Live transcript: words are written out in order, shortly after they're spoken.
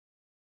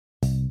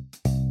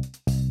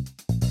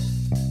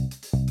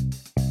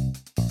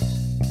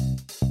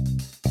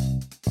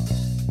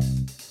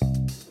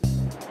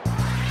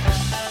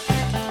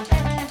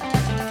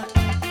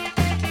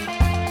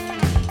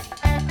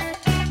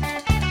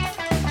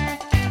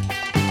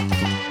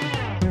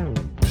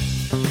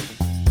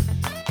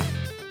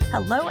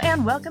Hello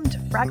and welcome to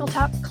Fraggle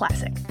Top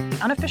Classic, the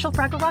unofficial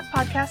Fraggle Rock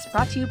podcast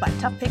brought to you by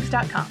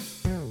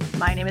toughpigs.com.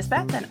 My name is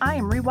Beth and I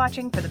am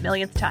rewatching for the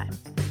millionth time.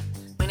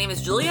 My name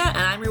is Julia and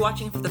I'm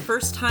rewatching for the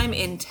first time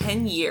in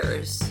 10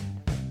 years.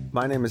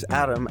 My name is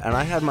Adam and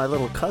I had my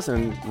little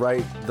cousin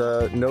write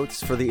the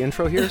notes for the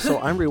intro here, so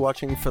I'm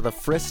rewatching for the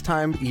first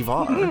time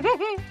Ivar.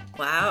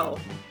 Wow.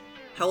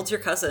 How old's your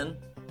cousin?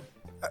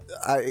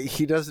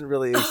 He doesn't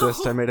really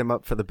exist. I made him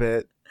up for the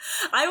bit.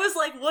 I was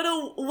like,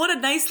 what a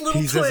nice little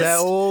He's twist.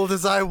 as old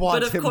as I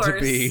want him course, to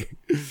be.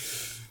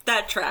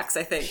 That tracks,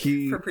 I think,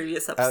 for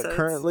previous episodes.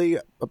 Currently,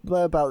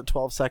 about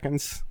 12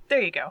 seconds. There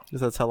you go.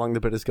 Because that's how long the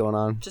bit is going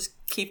on. Just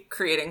keep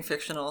creating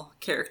fictional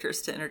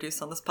characters to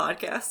introduce on this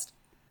podcast.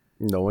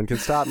 No one can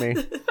stop me.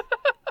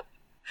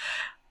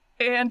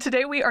 And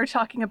today we are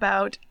talking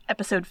about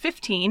episode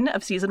 15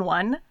 of season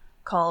 1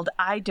 called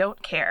I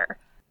Don't Care.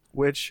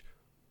 Which,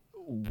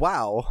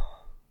 wow.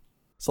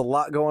 There's a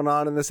lot going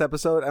on in this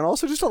episode, and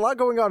also just a lot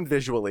going on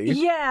visually.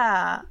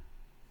 Yeah.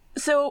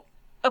 So,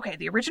 okay,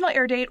 the original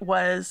air date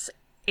was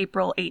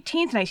April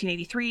 18th,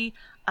 1983.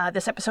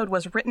 This episode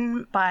was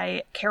written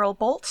by Carol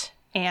Bolt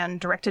and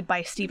directed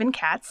by Stephen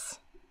Katz.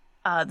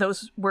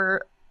 Those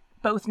were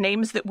both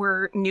names that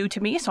were new to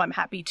me, so I'm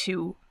happy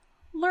to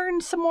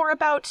learn some more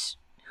about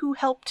who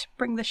helped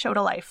bring the show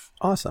to life.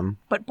 Awesome.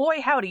 But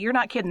boy, howdy, you're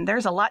not kidding.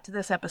 There's a lot to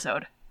this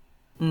episode.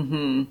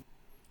 Mm-hmm.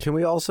 Can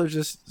we also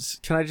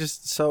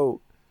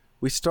so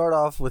we start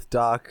off with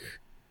Doc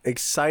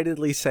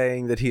excitedly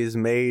saying that he has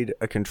made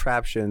a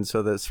contraption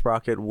so that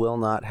Sprocket will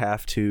not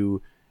have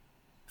to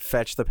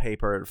fetch the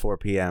paper at 4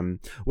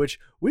 p.m., which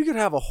we could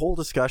have a whole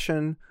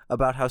discussion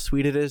about how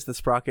sweet it is that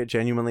Sprocket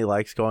genuinely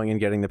likes going and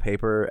getting the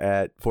paper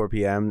at 4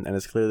 p.m. and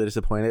is clearly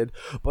disappointed.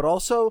 But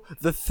also,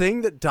 the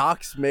thing that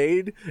Doc's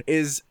made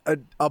is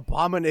an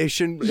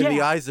abomination in the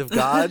eyes of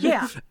God.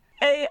 Yeah.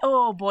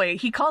 Oh boy,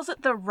 he calls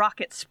it the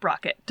Rocket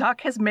Sprocket.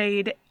 Doc has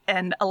made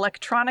an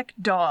electronic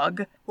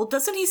dog. Well,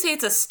 doesn't he say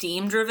it's a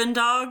steam-driven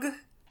dog?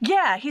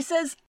 Yeah, he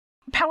says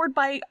powered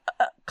by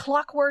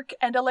clockwork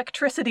and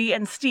electricity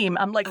and steam.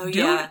 I'm like, dude,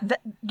 yeah.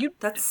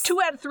 That's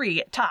 2 out of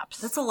 3 at tops.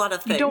 That's a lot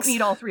of things. You don't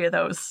need all 3 of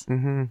those.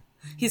 Mm-hmm.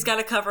 He's got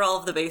to cover all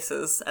of the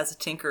bases as a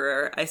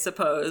tinkerer, I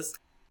suppose.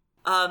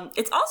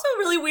 It's also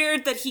really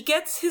weird that he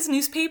gets his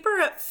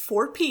newspaper at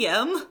 4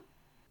 p.m.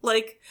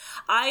 Like,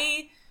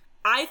 I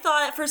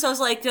thought at first, I was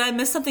like, did I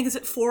miss something? Is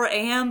it 4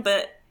 a.m.?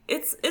 But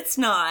it's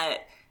not.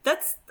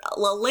 That's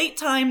a late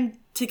time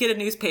to get a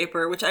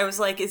newspaper, which I was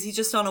like, is he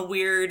just on a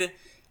weird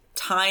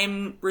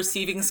time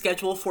receiving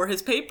schedule for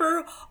his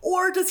paper?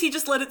 Or does he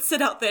just let it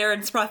sit out there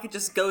and Sprocket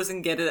just goes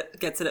and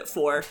gets it at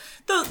 4?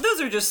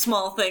 Those are just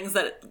small things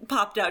that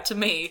popped out to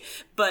me.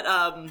 But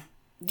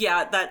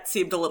yeah, that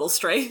seemed a little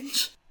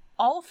strange.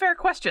 All fair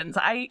questions.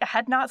 I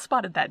had not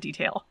spotted that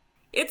detail.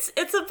 It's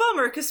a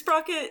bummer, because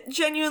Sprocket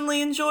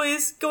genuinely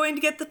enjoys going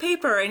to get the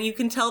paper, and you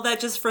can tell that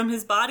just from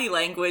his body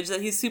language,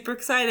 that he's super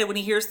excited when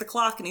he hears the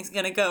clock and he's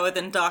gonna go, and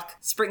then Doc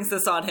springs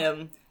this on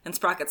him, and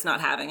Sprocket's not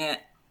having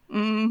it.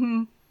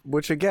 Mm-hmm.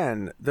 Which,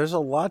 again, there's a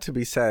lot to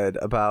be said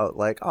about,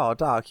 like, oh,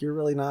 Doc, you're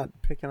really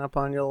not picking up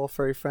on your little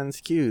furry friend's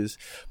cues.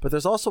 But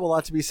there's also a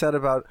lot to be said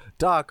about,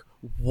 Doc,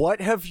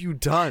 what have you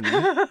done?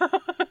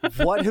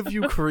 What have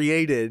you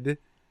created?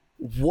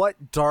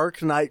 What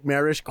dark,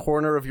 nightmarish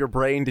corner of your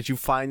brain did you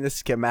find this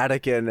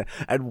schematic in?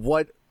 And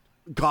what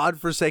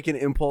godforsaken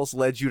impulse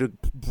led you to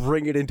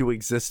bring it into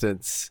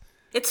existence?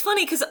 It's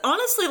funny, because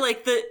honestly,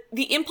 like,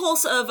 the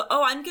impulse of,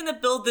 oh, I'm gonna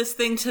build this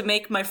thing to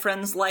make my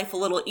friend's life a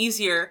little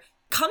easier,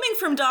 coming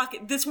from Doc,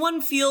 this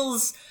one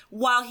feels,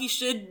 while he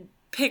should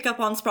pick up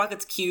on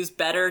Sprocket's cues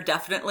better,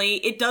 definitely,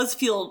 it does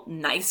feel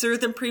nicer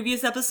than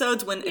previous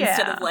episodes when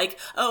instead of like,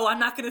 oh, I'm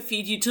not going to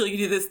feed you till you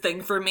do this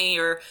thing for me,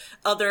 or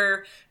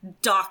other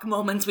Doc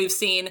moments we've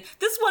seen.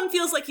 This one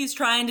feels like he's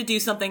trying to do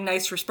something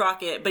nice for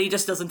Sprocket, but he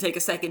just doesn't take a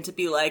second to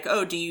be like,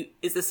 oh,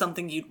 is this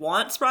something you'd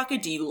want,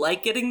 Sprocket? Do you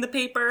like getting the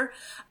paper?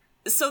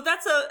 So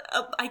that's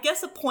I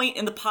guess a point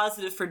in the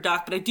positive for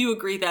Doc, but I do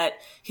agree that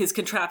his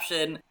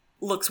contraption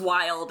looks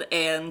wild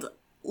and a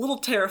little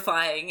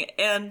terrifying,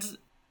 and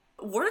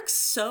works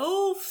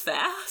so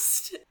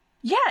fast.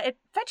 Yeah, it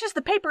fetches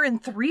the paper in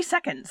 3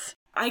 seconds.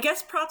 I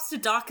guess props to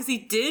Doc, because he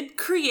did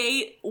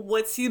create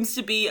what seems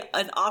to be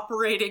an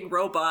operating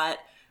robot,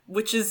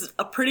 which is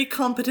a pretty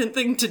competent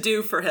thing to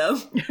do for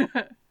him.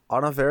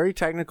 On a very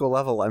technical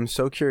level, I'm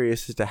so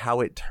curious as to how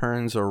it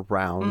turns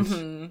around.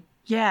 Mm-hmm.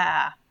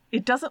 Yeah,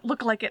 it doesn't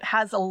look like it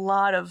has a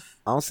lot of...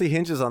 I don't see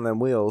hinges on them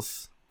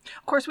wheels.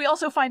 Of course, we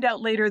also find out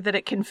later that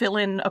it can fill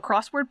in a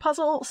crossword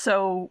puzzle,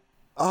 so...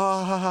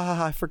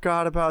 Ah, I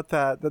forgot about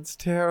that. That's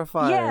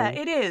terrifying. Yeah,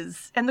 it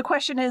is. And the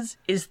question is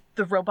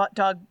the robot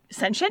dog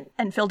sentient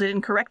and filled it in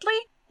correctly?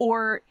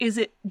 Or is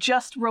it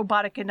just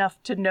robotic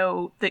enough to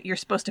know that you're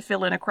supposed to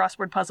fill in a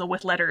crossword puzzle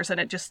with letters and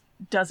it just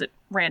does it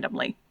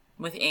randomly?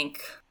 With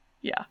ink.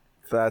 Yeah.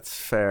 That's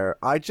fair.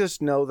 I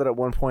just know that at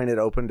one point it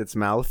opened its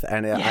mouth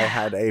and I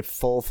had a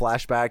full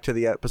flashback to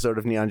the episode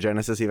of Neon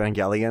Genesis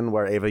Evangelion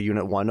where Eva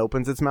Unit 1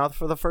 opens its mouth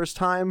for the first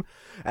time.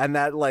 And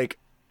that, like,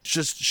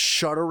 just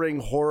shuddering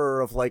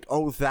horror of like,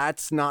 oh,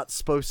 that's not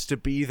supposed to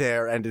be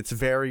there, and it's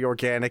very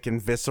organic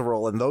and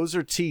visceral, and those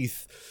are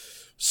teeth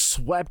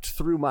swept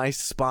through my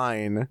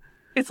spine.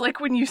 It's like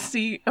when you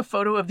see a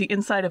photo of the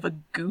inside of a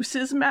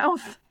goose's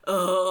mouth.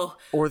 Oh.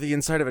 Or the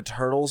inside of a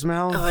turtle's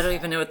mouth. Oh, I don't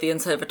even know what the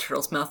inside of a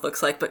turtle's mouth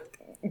looks like, but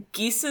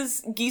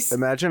geese.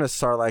 Imagine a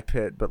sarlacc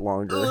pit, but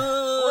longer.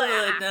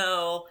 Oh,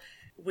 no.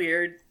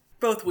 Weird.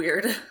 Both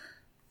weird.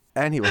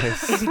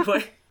 Anyways,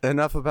 Anyway.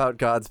 Enough about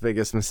God's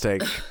biggest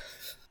mistake.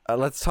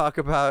 Let's talk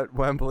about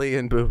Wembley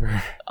and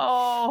Boober.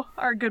 Oh,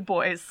 our good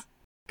boys.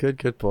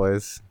 Good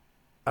boys.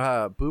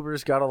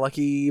 Boober's got a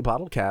lucky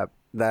bottle cap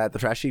that the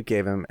trash heap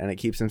gave him, and it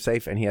keeps him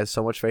safe, and he has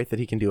so much faith that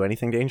he can do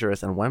anything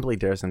dangerous, and Wembley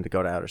dares him to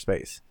go to outer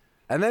space.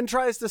 And then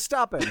tries to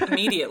stop him.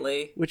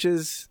 Immediately. Which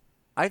is,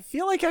 I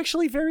feel like,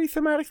 actually very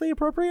thematically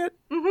appropriate.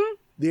 Mm-hmm.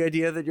 The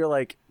idea that you're,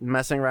 like,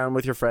 messing around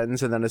with your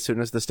friends, and then as soon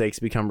as the stakes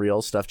become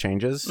real, stuff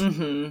changes.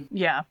 Mm-hmm.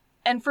 Yeah.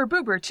 And for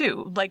Boober,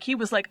 too. Like, he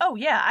was like, oh,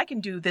 yeah, I can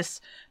do this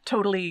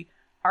totally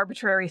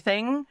arbitrary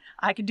thing.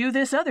 I can do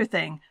this other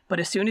thing. But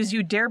as soon as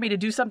you dare me to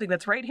do something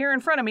that's right here in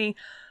front of me,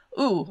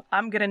 ooh,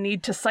 I'm going to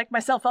need to psych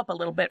myself up a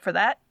little bit for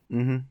that.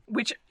 Mm-hmm.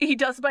 Which he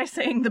does by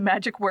saying the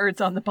magic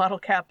words on the bottle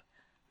cap.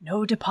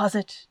 No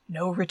deposit,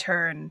 no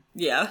return.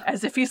 Yeah.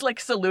 As if he's, like,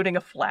 saluting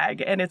a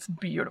flag, and it's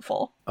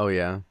beautiful. Oh,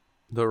 yeah.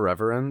 The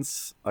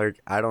reverence. Like,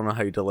 I don't know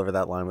how you deliver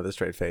that line with a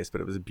straight face, but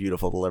it was a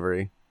beautiful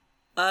delivery.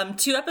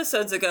 2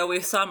 episodes ago, we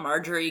saw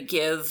Marjory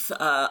give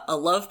a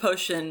love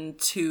potion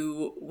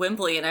to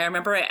Wembley, and I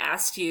remember I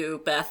asked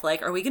you, Beth,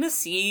 like, are we going to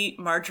see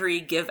Marjory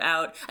give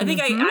out... I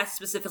think I asked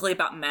specifically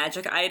about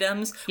magic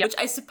items, which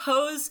I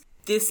suppose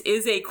this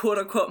is a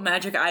quote-unquote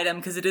magic item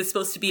because it is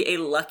supposed to be a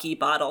lucky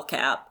bottle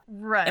cap.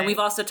 Right. And we've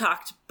also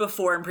talked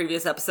before in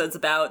previous episodes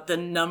about the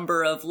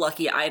number of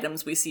lucky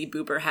items we see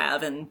Boober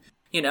have, and,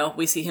 you know,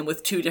 we see him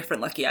with 2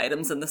 different lucky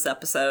items in this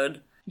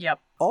episode.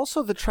 Yep.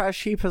 Also, the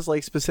trash heap has,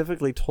 like,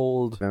 specifically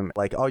told him,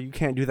 like, oh, you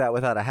can't do that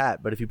without a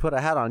hat, but if you put a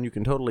hat on, you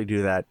can totally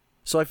do that.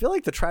 So I feel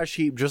like the trash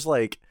heap just,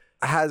 like,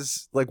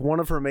 has, like, one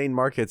of her main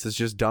markets is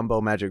just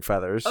Dumbo magic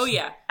feathers. Oh,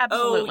 yeah.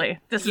 Absolutely.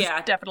 This is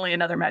definitely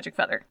another magic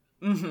feather.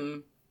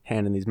 Mm-hmm.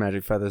 Handing these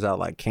magic feathers out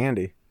like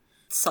candy.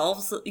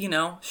 Solves, you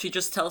know, she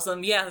just tells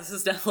them, yeah, this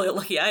is definitely a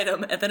lucky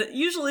item, and then it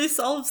usually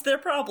solves their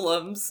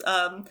problems.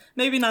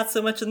 Maybe not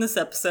so much in this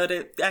episode.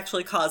 It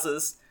actually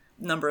causes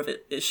a number of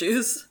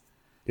issues.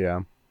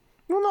 Yeah.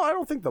 Well, no, I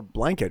don't think the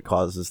blanket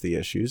causes the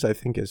issues. I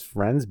think his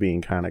friends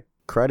being kind of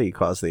cruddy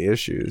caused the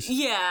issues.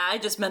 Yeah, I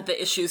just meant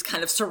the issues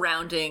kind of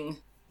surrounding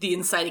the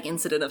inciting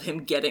incident of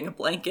him getting a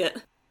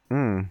blanket.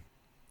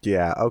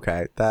 Yeah,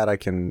 okay. That I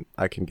can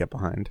get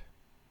behind.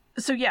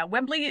 So yeah,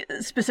 Wembley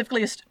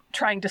specifically is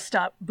trying to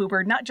stop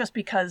Boober, not just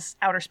because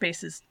outer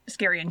space is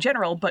scary in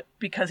general, but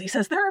because he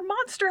says there are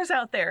monsters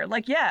out there.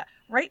 Like, yeah,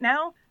 right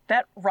now,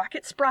 that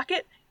rocket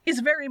sprocket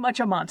is very much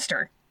a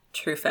monster.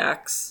 True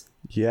facts.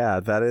 Yeah,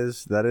 that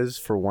is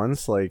for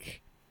once,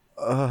 like,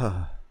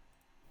 no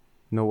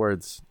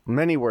words.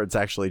 Many words,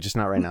 actually, just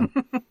not right now.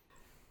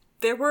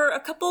 There were a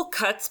couple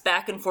cuts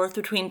back and forth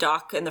between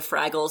Doc and the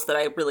Fraggles that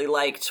I really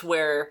liked,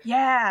 where...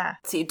 Yeah.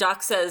 See,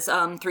 Doc says,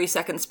 3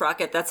 seconds,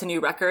 Sprocket, that's a new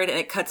record, and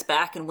it cuts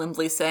back, and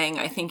Wembley's saying,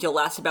 I think you'll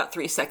last about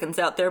 3 seconds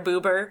out there,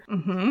 Boober.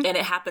 Mm-hmm. And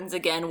it happens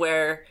again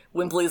where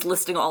Wembley's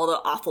listing all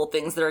the awful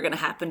things that are going to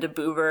happen to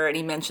Boober, and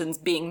he mentions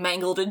being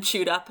mangled and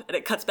chewed up, and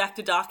it cuts back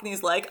to Doc, and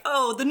he's like,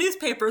 oh, the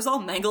newspaper's all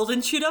mangled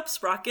and chewed up,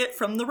 Sprocket,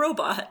 from the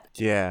robot.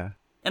 Yeah.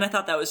 And I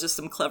thought that was just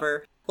some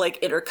clever, like,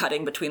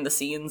 intercutting between the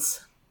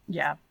scenes.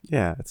 Yeah.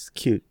 Yeah, it's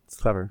cute. It's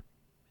clever.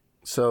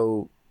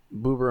 So,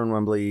 Boober and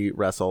Wembley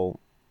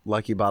wrestle.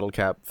 Lucky Bottle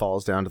Cap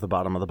falls down to the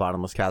bottom of the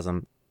bottomless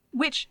chasm.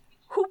 Which,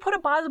 who put a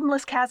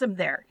bottomless chasm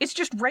there? It's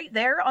just right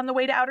there on the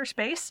way to outer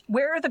space.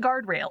 Where are the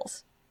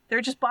guardrails? There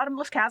are just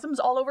bottomless chasms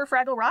all over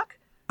Fraggle Rock?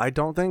 I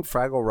don't think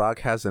Fraggle Rock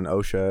has an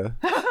OSHA.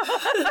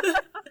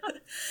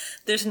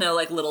 There's no,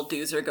 like, little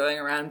doozer going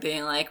around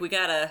being like, we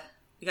gotta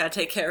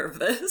take care of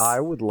this. I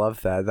would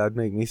love that. That'd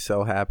make me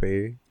so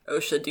happy.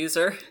 OSHA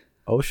doozer.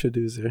 OSHA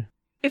doozer.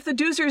 If the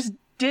doozers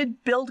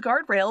did build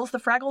guardrails, the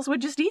Fraggles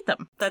would just eat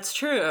them. That's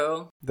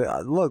true.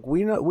 Look,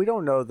 we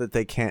don't know that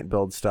they can't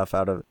build stuff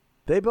out of...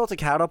 They built a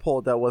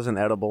catapult that wasn't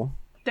edible.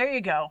 There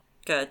you go.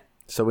 Good.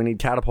 So we need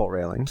catapult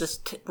railings.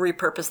 Just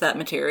repurpose that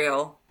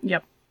material.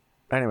 Yep.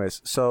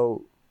 Anyways,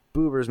 so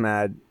Boober's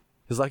mad.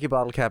 His lucky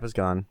bottle cap is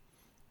gone.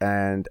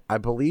 And I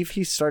believe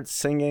he starts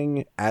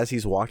singing as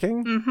he's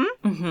walking.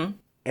 Mm-hmm. Mm-hmm.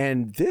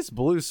 And this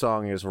blues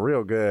song is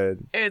real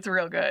good. It's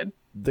real good.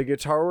 The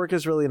guitar work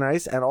is really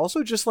nice, and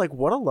also just, like,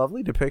 what a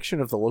lovely depiction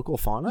of the local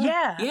fauna.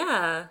 Yeah.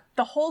 Yeah.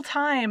 The whole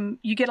time,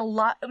 you get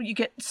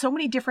so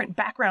many different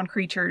background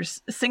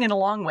creatures singing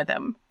along with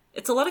him.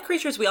 It's a lot of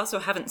creatures we also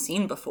haven't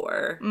seen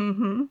before.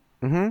 Mm-hmm.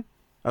 Mm-hmm.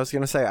 I was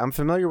gonna say, I'm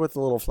familiar with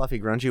the little fluffy,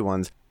 grungy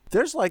ones.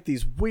 There's, like,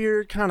 these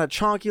weird, kind of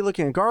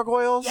chonky-looking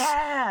gargoyles.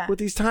 Yeah. With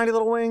these tiny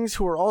little wings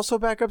who are also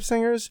backup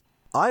singers.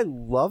 I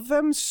love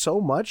them so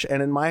much,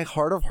 and in my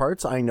heart of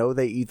hearts, I know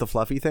they eat the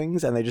fluffy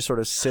things, and they just sort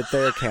of sit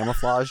there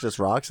camouflaged as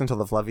rocks until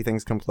the fluffy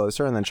things come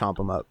closer and then chomp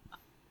them up.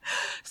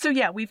 So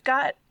yeah, we've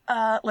got,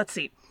 let's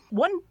see.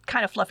 One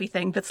kind of fluffy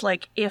thing that's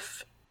like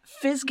if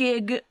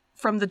Fizzgig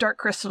from the Dark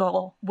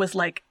Crystal was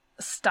like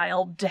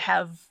styled to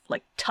have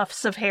like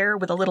tufts of hair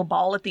with a little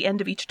ball at the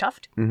end of each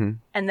tuft. Mm-hmm.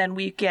 And then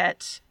we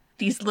get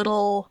these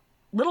little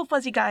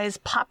fuzzy guys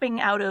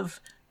popping out of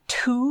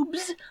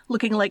tubes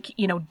looking like,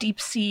 deep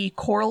sea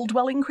coral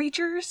dwelling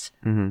creatures.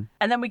 Mm-hmm.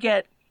 And then we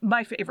get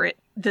my favorite,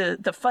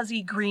 the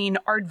fuzzy green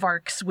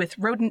aardvarks with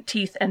rodent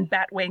teeth and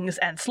bat wings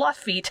and sloth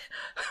feet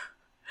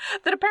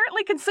that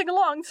apparently can sing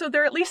along, so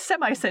they're at least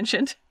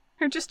semi-sentient.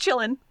 They're just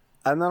chilling.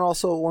 And then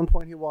also at one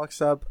point he walks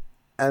up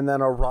and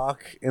then a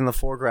rock in the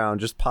foreground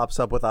just pops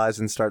up with eyes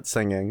and starts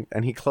singing,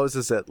 and he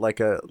closes it like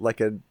a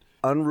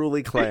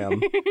unruly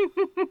clam.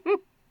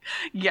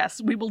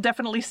 Yes, we will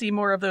definitely see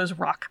more of those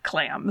rock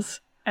clams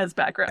as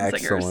background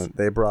singers. Excellent.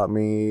 They brought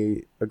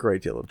me a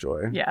great deal of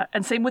joy. Yeah,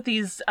 and same with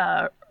these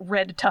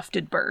red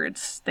tufted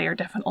birds. They are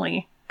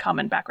definitely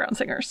common background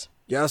singers.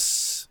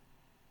 Yes.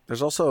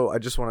 There's also, I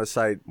just want to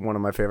cite one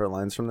of my favorite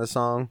lines from this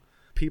song.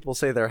 People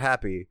say they're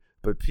happy,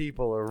 but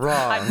people are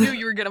wrong. I knew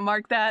you were going to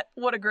mark that.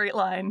 What a great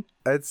line.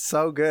 It's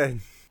so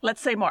good.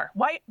 Let's say more.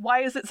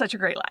 Why is it such a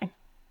great line?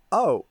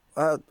 Oh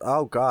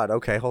God.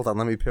 Okay, hold on.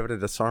 Let me pivot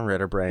into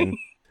songwriter brain.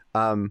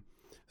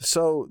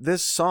 So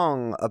this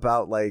song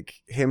about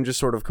like him just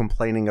sort of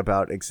complaining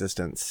about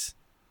existence.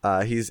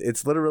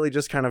 It's literally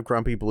just kind of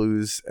grumpy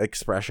blues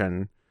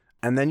expression.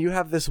 And then you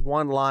have this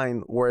one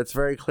line where it's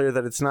very clear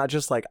that it's not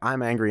just like,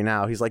 I'm angry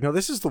now. He's like, no,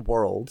 this is the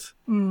world.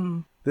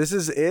 Mm. This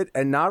is it.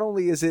 And not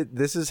only is it,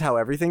 this is how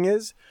everything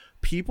is.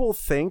 People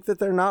think that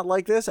they're not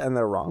like this and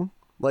they're wrong.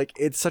 Like,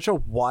 it's such a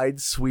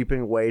wide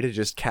sweeping way to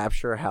just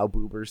capture how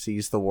Boober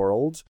sees the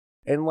world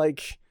in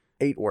like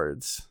 8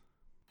 words.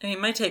 I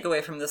mean, my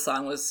takeaway from this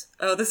song was,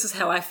 oh, this is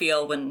how I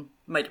feel when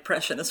my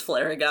depression is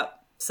flaring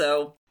up.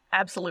 So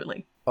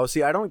absolutely. Oh,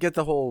 see, I don't get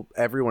the whole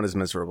everyone is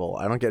miserable.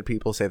 I don't get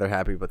people say they're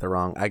happy, but they're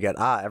wrong. I get,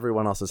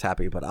 everyone else is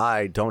happy, but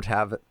I don't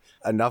have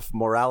enough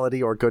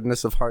morality or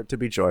goodness of heart to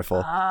be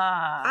joyful.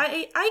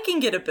 I can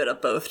get a bit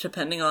of both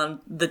depending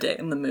on the day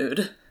and the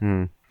mood.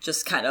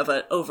 Just kind of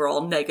an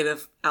overall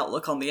negative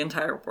outlook on the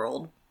entire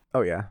world.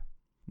 Oh, yeah.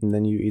 And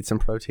then you eat some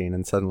protein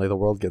and suddenly the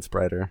world gets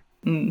brighter.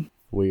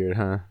 Weird,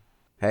 huh?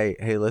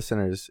 Hey,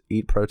 listeners,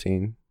 eat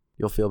protein.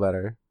 You'll feel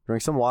better.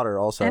 Drink some water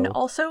also. And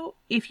also,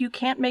 if you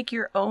can't make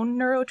your own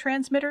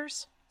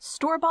neurotransmitters,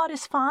 store-bought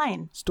is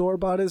fine.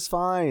 Store-bought is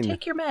fine.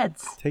 Take your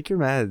meds. Take your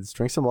meds.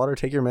 Drink some water,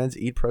 take your meds,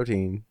 eat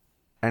protein.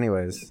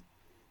 Anyways,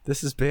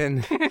 this has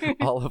been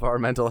all of our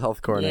mental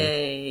health corner.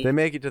 Yay. They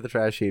make it to the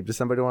trash heap. Does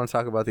somebody want to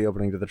talk about the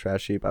opening to the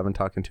trash heap? I've been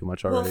talking too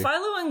much already. Well,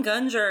 Philo and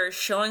Gunge are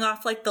showing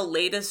off like the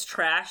latest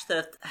trash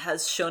that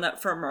has shown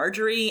up for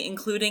Marjory,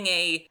 including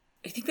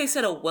I think they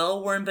said a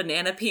well-worn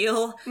banana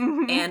peel,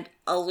 and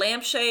a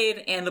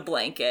lampshade and a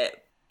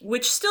blanket,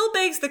 which still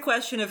begs the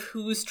question of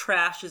whose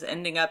trash is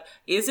ending up.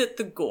 Is it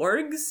the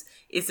Gorgs?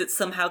 Is it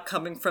somehow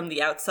coming from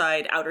the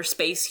outside outer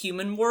space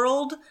human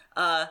world?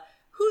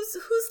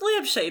 Whose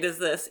lampshade is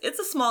this? It's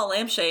a small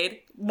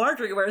lampshade.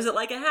 Marjory wears it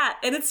like a hat,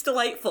 and it's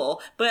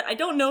delightful, but I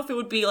don't know if it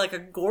would be like a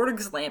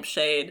Gorg's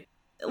lampshade.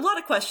 A lot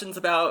of questions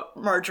about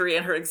Marjory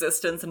and her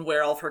existence and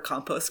where all of her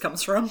compost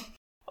comes from.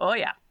 Oh,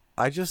 yeah.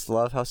 I just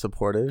love how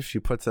supportive she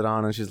puts it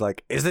on and she's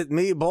like, is it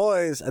me,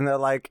 boys? And they're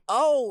like,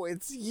 oh,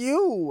 it's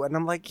you. And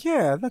I'm like,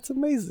 yeah, that's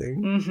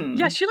amazing.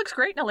 Yeah, she looks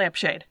great in a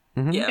lampshade.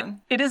 Yeah.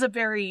 It is a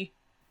very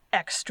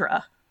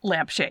extra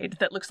lampshade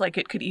that looks like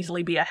it could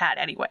easily be a hat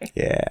anyway.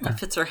 Yeah. It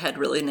fits her head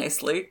really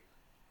nicely.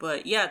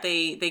 But yeah,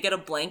 they get a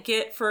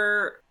blanket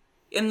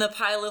in the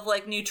pile of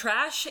like new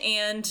trash,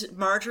 and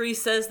Marjory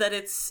says that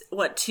it's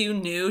too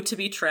new to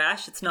be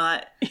trash. It's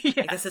not, I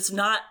guess it's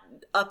not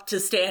up to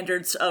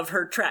standards of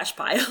her trash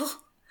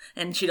pile,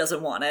 and she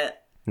doesn't want it.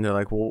 And they're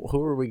like, well,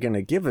 who are we going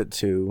to give it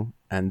to?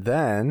 And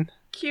then...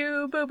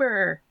 Cue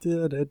Boober.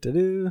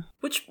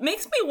 Which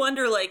makes me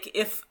wonder, like,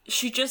 if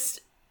she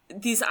just...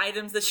 These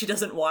items that she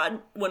doesn't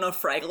want, when a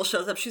Fraggle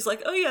shows up, she's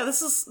like, oh yeah,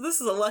 this is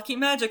a lucky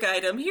magic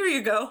item. Here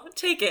you go.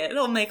 Take it.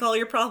 It'll make all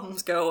your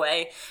problems go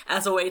away,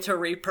 as a way to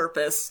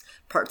repurpose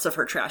parts of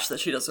her trash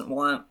that she doesn't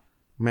want.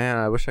 Man,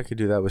 I wish I could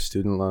do that with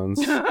student loans.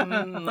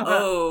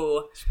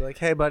 Oh. She'd be like,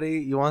 hey,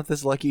 buddy, you want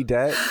this lucky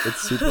debt?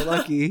 It's super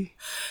lucky.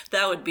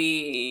 That would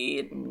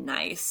be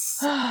nice.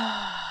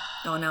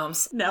 Oh, now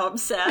I'm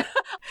sad.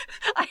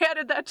 I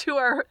added that to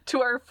our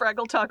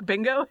Fraggle Talk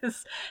bingo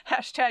is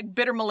hashtag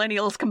bitter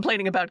millennials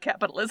complaining about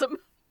capitalism.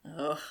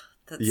 Oh,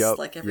 that's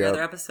like every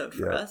other episode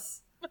for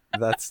us.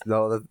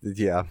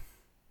 Yeah.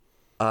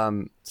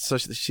 So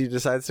she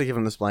decides to give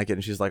him this blanket,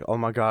 and she's like, oh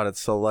my God, it's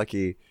so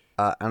lucky.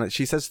 And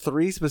she says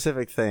 3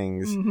 specific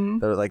things.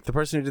 They're like, the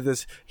person who did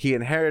this, he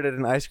inherited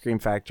an ice cream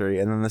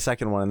factory. And then the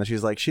second one, and then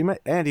she's like, he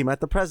met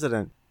the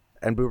president.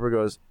 And Boober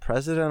goes,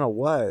 president of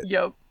what?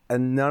 Yep.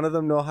 And none of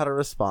them know how to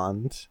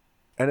respond.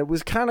 And it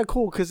was kind of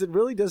cool because it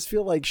really does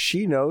feel like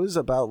she knows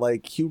about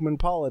like human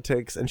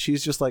politics. And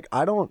she's just like,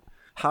 how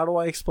do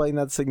I explain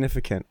that's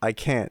significant? I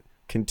can't.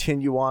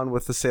 Continue on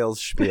with the sales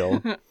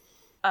spiel.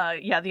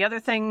 The other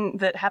thing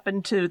that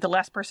happened to the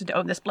last person to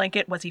own this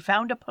blanket was he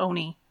found a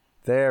pony.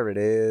 There it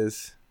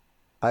is.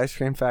 Ice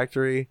cream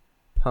factory,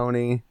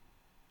 pony,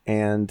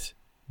 and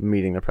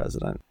meeting the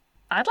president.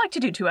 I'd like to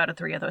do 2 out of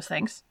 3 of those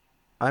things.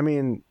 I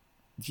mean,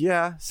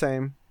 yeah,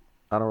 same.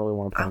 I don't really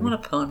want a pony. I want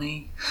a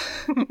pony.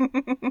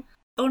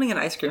 Owning an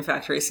ice cream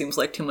factory seems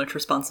like too much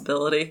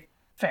responsibility.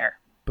 Fair.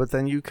 But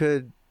then you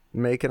could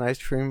make an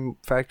ice cream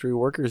factory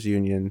workers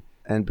union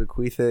and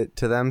bequeath it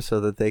to them so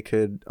that they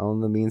could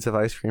own the means of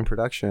ice cream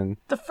production.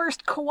 The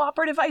first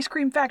cooperative ice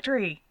cream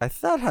factory.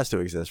 That has to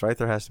exist, right?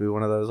 There has to be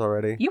one of those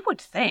already. You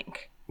would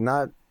think.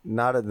 Not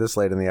at this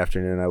late in the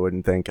afternoon, I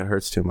wouldn't think. It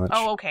hurts too much.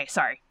 Oh, okay.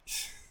 Sorry.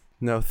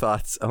 No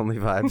thoughts, only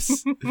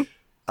vibes.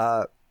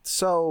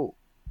 So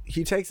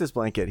he takes this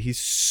blanket. He's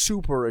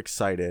super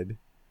excited.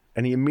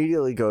 And he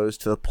immediately goes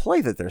to the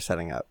play that they're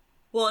setting up.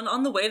 Well, and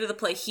on the way to the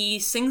play, he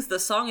sings the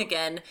song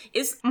again.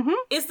 Is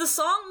the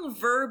song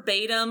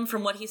verbatim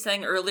from what he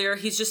sang earlier?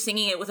 He's just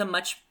singing it with a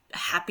much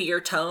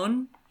happier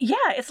tone? Yeah,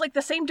 it's like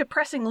the same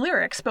depressing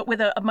lyrics, but with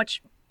a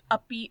much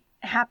upbeat,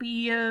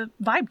 happy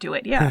vibe to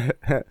it. Yeah.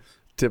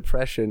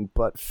 Depression,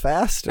 but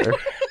faster.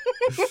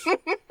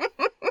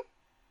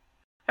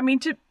 I mean,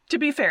 to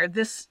be fair,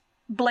 this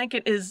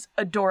blanket is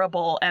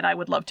adorable, and I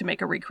would love to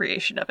make a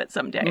recreation of it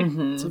someday.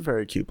 Mm-hmm. It's a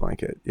very cute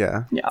blanket,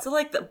 yeah. It's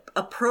like the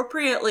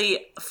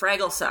appropriately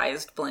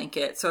Fraggle-sized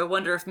blanket, so I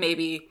wonder if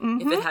maybe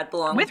if it had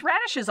belonged... With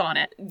radishes on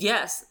it.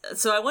 Yes,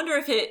 so I wonder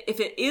if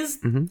it is...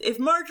 If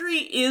Marjory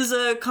is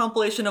a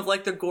compilation of,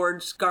 like, the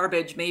gorge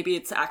garbage, maybe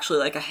it's actually,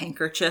 like, a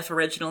handkerchief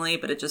originally,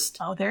 but it just...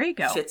 Oh, there you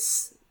go.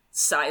 Fits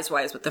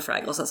size-wise with the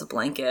Fraggles as a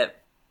blanket.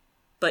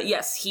 But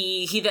yes,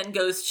 he then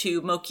goes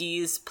to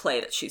Moki's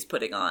play that she's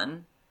putting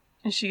on.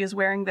 And she is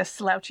wearing this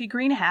slouchy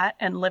green hat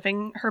and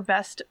living her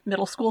best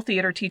middle school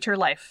theater teacher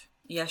life.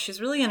 Yeah,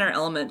 she's really in her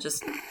element,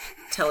 just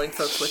telling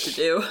folks what to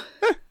do.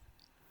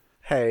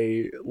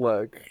 Hey,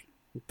 look,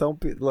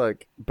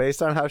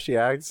 based on how she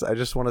acts, I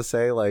just want to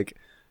say, like,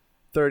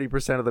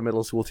 30% of the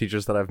middle school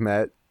teachers that I've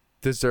met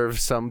deserve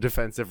some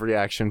defensive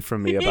reaction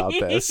from me about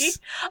this.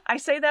 I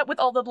say that with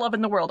all the love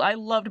in the world. I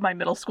loved my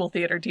middle school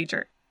theater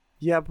teacher.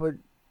 Yeah, but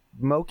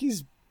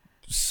Moki's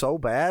so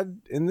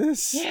bad in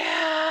this.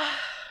 Yeah.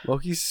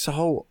 Loki's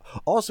so...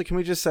 Also, can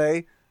we just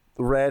say,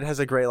 Red has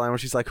a great line where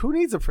she's like, who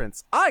needs a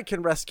prince? I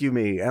can rescue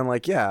me. And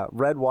like, yeah,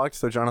 Red walked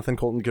so Jonathan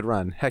Colton could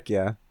run. Heck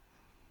yeah.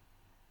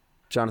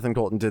 Jonathan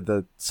Colton did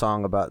the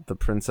song about the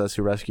princess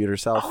who rescued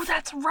herself. Oh,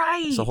 that's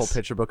right. There's a whole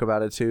picture book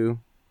about it, too.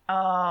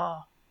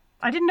 Oh.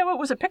 I didn't know it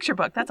was a picture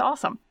book. That's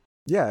awesome.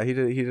 Yeah, he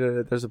did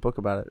it. There's a book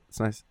about it. It's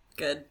nice.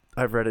 Good.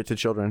 I've read it to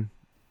children.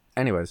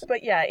 Anyways.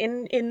 But yeah,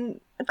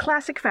 in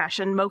classic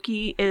fashion,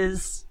 Moki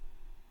is,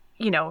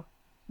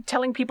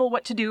 telling people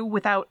what to do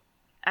without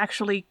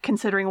actually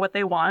considering what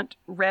they want.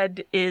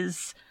 Red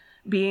is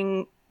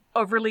being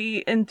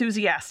overly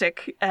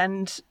enthusiastic,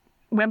 and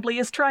Wembley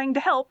is trying to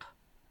help.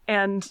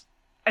 And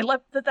I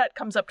love that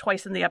comes up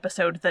twice in the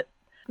episode, that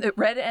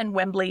Red and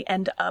Wembley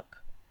end up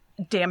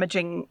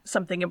damaging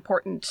something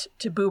important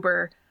to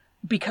Boober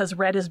because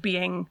Red is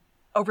being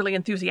overly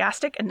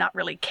enthusiastic and not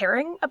really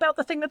caring about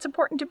the thing that's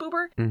important to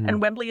Boober. Mm-hmm.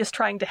 And Wembley is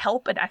trying to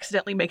help and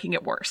accidentally making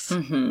it worse.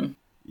 Mm-hmm.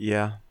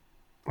 Yeah.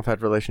 I've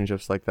had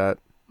relationships like that.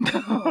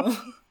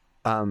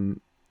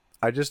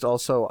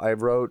 I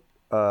wrote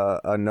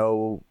a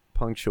no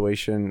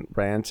punctuation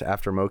rant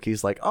after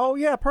Moki's like, oh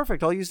yeah,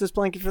 perfect, I'll use this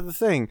blanket for the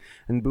thing.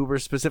 And Boober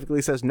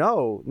specifically says,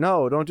 no,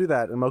 don't do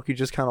that. And Moki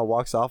just kind of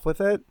walks off with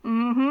it.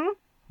 Mm-hmm.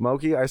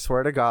 Moki, I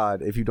swear to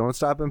God, if you don't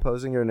stop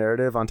imposing your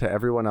narrative onto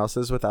everyone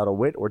else's without a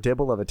whit or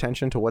dibble of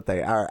attention to what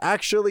they are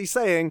actually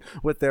saying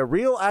with their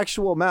real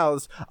actual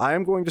mouths, I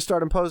am going to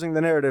start imposing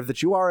the narrative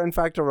that you are in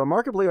fact a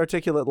remarkably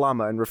articulate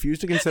llama and refuse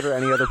to consider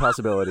any other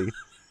possibility.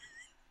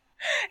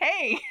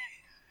 Hey!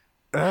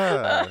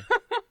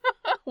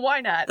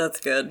 Why not? That's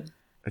good.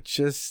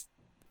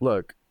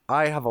 Look,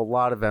 I have a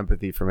lot of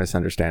empathy for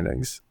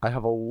misunderstandings. I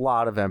have a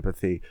lot of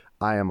empathy.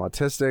 I am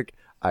autistic.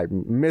 I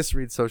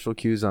misread social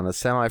cues on a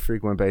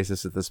semi-frequent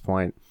basis at this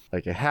point.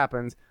 Like, it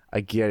happens.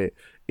 I get it.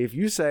 If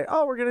you say,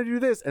 oh, we're going to do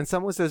this, and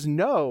someone says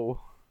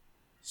no,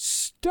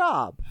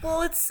 stop.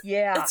 Well, it's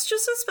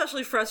just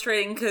especially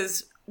frustrating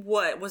because,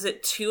 what, was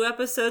it 2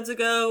 episodes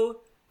ago?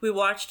 We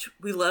watched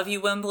We Love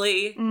You,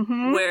 Wembley,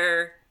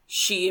 where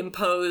she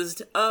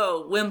imposed,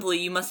 oh, Wembley,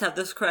 you must have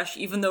this crush,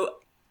 even though,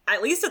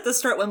 at least at the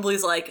start,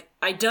 Wembley's like,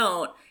 I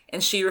don't,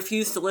 and she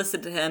refused to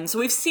listen to him. So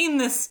we've seen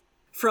this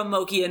from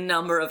Moki a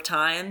number of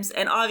times,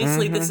 and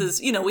obviously this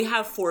is, we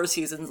have 4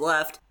 seasons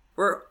left.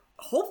 We're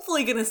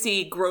hopefully going to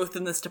see growth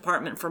in this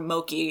department from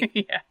Moki.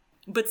 Yeah.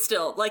 But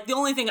still, like, the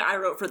only thing I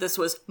wrote for this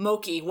was,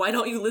 Moki, why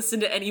don't you listen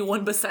to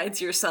anyone besides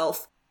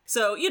yourself?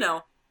 So,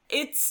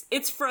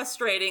 it's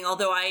frustrating,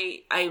 although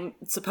I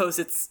suppose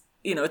it's,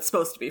 it's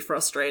supposed to be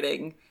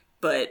frustrating.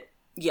 But,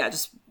 yeah,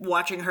 just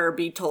watching her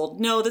be told,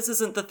 no, this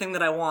isn't the thing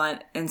that I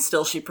want, and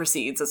still she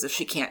proceeds as if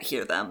she can't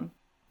hear them.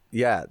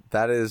 Yeah,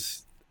 that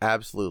is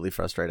absolutely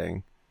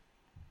frustrating.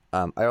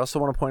 I also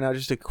want to point out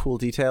just a cool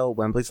detail.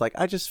 Wembley's like,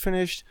 I just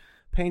finished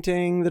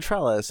painting the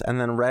trellis,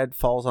 and then Red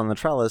falls on the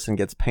trellis and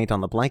gets paint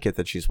on the blanket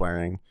that she's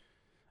wearing.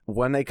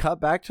 When they cut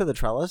back to the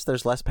trellis,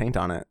 there's less paint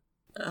on it.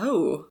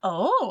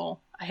 Oh,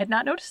 I had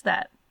not noticed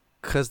that.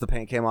 because the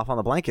paint came off on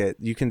the blanket.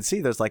 You can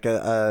see there's like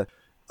a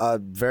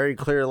very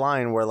clear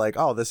line where like,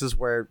 oh, this is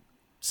where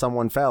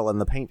someone fell and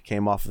the paint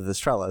came off of this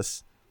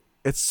trellis.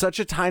 It's such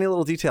a tiny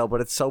little detail,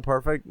 but it's so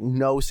perfect.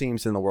 No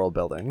seams in the world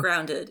building.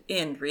 Grounded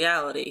in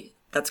reality.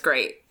 That's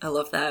great. I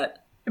love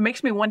that. It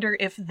makes me wonder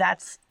if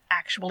that's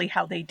actually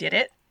how they did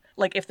it.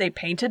 Like if they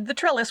painted the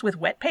trellis with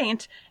wet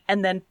paint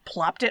and then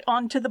plopped it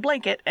onto the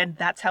blanket, and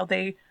that's how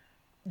they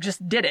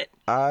just did it.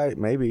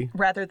 Maybe.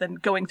 Rather than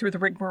going through the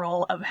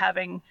rigmarole of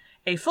having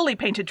a fully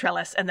painted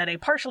trellis and then a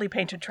partially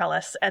painted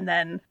trellis and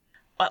then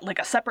like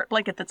a separate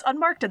blanket that's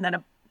unmarked and then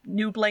a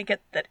new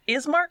blanket that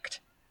is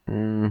marked.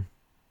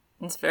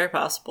 It's very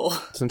possible.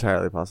 It's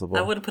entirely possible.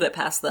 I wouldn't put it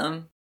past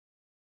them.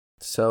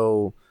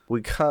 So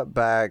we cut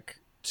back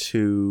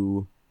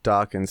to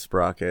Doc and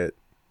Sprocket,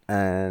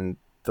 and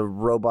the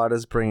robot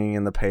is bringing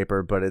in the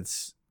paper, but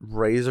its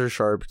razor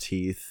sharp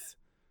teeth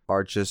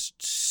are just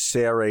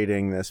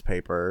serrating this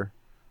paper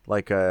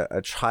like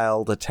a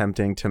child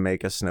attempting to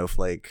make a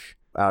snowflake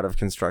out of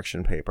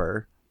construction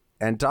paper.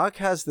 And Doc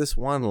has this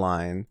one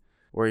line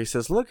where he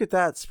says, "Look at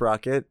that,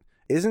 Sprocket.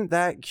 Isn't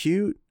that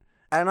cute?"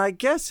 And I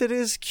guess it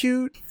is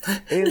cute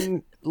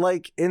in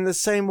the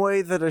same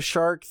way that a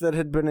shark that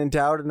had been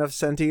endowed enough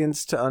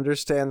sentience to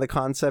understand the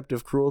concept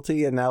of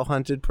cruelty and now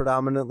hunted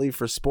predominantly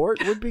for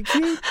sport would be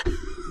cute.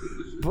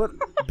 But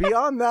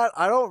beyond that,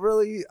 I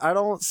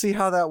don't see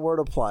how that word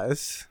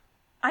applies.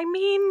 I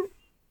mean,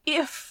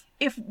 if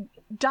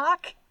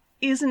Doc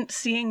isn't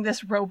seeing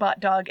this robot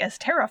dog as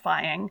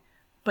terrifying,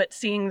 but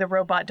seeing the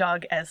robot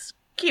dog as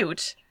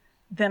cute,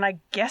 then I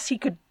guess he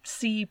could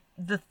see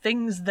the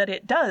things that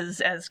it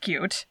does as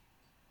cute.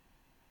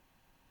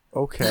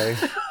 Okay.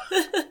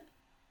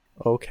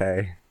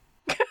 Okay.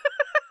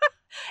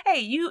 Hey,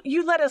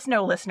 you let us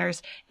know,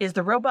 listeners. Is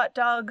the robot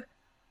dog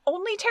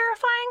only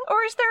terrifying,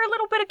 or is there a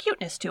little bit of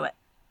cuteness to it?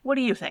 What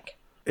do you think?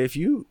 If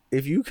you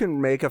can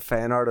make a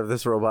fan art of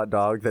this robot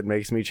dog that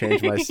makes me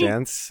change my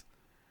stance,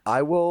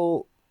 I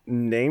will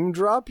name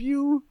drop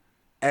you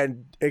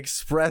and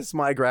express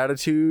my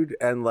gratitude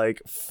and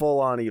like full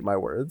on eat my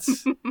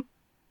words.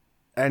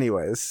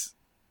 Anyways,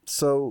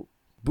 so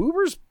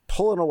Boober's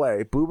pulling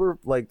away. Boober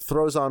like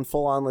throws on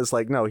full on is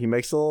like, no, he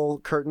makes a little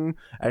curtain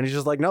and he's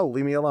just like, no,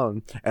 leave me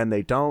alone. And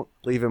they don't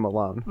leave him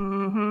alone.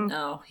 Mm-hmm.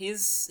 No,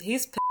 he's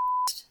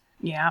pissed.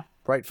 Yeah.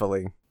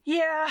 Rightfully.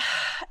 Yeah,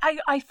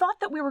 I thought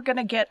that we were going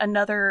to get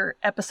another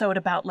episode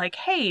about, like,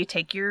 hey,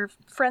 take your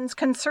friends'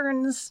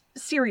 concerns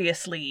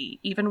seriously,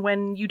 even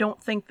when you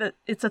don't think that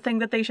it's a thing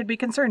that they should be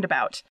concerned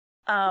about.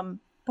 But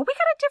we got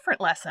a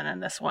different lesson in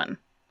this one.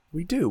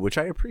 We do, which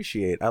I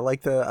appreciate. I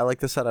like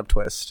the setup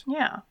twist.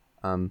 Yeah.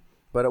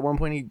 But at one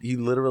point he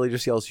literally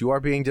just yells, "You are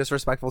being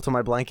disrespectful to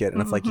my blanket."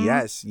 And it's like,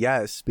 yes,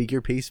 speak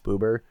your piece,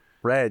 Boober.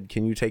 Red,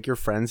 can you take your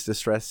friend's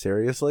distress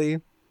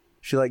seriously?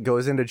 She like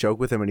goes in to joke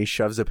with him and he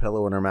shoves a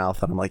pillow in her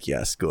mouth and I'm like,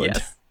 yes, good.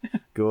 Yes.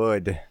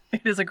 Good.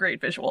 It is a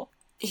great visual.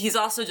 He's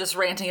also just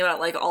ranting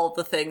about like all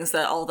the things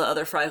that all the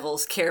other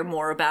Fraggles care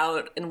more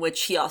about, in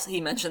which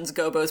he mentions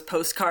Gobo's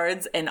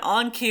postcards, and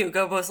on cue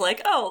Gobo's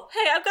like, "Oh,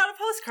 hey, I've got a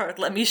postcard,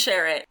 let me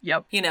share it."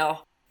 Yep. You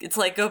know, it's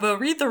like, Gobo,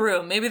 read the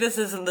room. Maybe this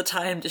isn't the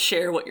time to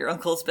share what your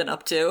uncle's been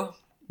up to.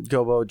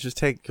 Gobo, just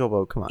take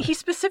Gobo, come on. He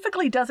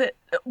specifically does it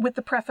with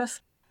the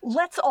preface,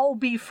 "Let's all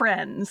be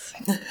friends."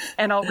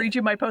 And I'll read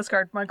you my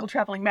postcard from Uncle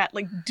Traveling Matt.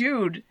 Like,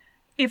 dude,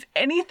 if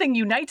anything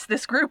unites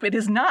this group, it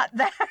is not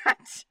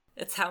that.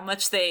 It's how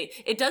much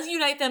it does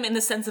unite them in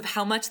the sense of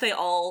how much they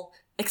all,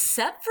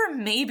 except for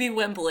maybe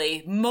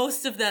Wembley,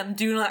 most of them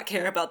do not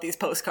care about these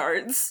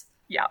postcards.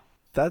 Yeah.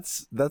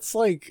 That's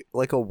like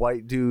a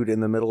white dude in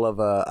the middle of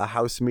a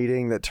house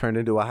meeting that turned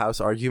into a house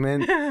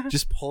argument,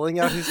 just pulling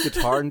out his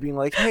guitar and being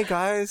like, "Hey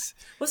guys,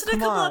 wasn't it a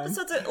couple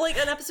episodes, like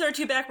an episode or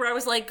two back, where I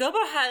was like,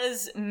 Gobo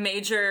has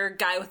major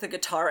guy with a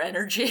guitar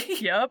energy."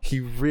 Yep. He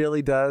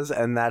really does,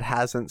 and that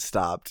hasn't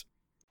stopped.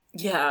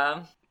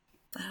 Yeah,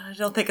 I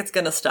don't think it's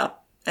gonna stop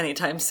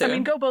anytime soon. I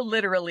mean, Gobo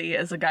literally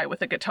is a guy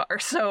with a guitar,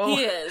 so...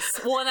 He is.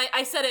 Well, and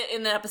I said it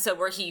in the episode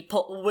where he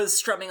was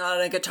strumming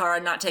on a guitar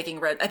and not taking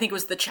Red. I think it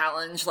was the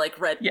challenge, like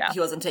Red, he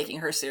wasn't taking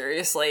her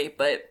seriously.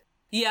 But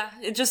yeah,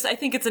 I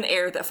think it's an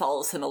air that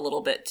follows him a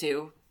little bit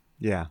too.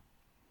 Yeah.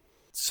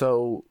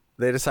 So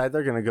they decide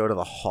they're going to go to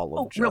the Hall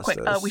of Justice.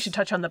 Real quick, we should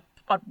touch on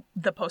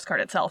the postcard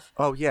itself.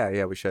 Oh,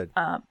 yeah, we should.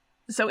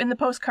 So in the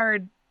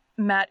postcard,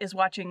 Matt is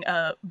watching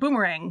a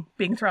boomerang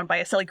being thrown by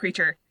a silly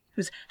creature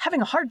who's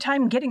having a hard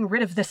time getting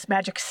rid of this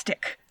magic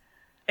stick.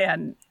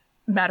 And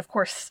Matt, of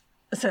course,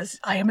 says,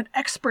 "I am an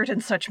expert in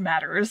such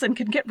matters and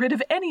can get rid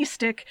of any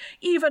stick,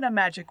 even a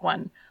magic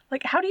one."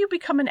 Like, how do you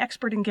become an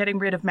expert in getting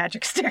rid of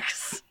magic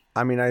sticks?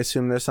 I mean, I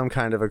assume there's some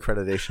kind of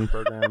accreditation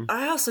program.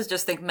 I also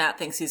just think Matt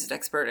thinks he's an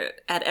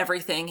expert at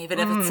everything, even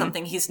if it's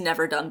something he's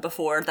never done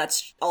before.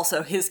 That's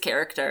also his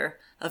character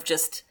of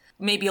just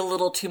maybe a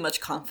little too much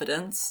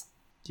confidence.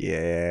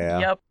 Yeah.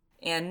 Yep.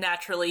 And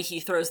naturally, he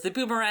throws the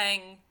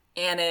boomerang,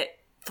 and it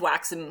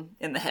thwacks him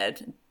in the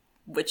head,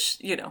 which,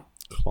 you know,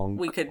 Clunk.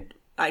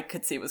 I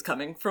could see was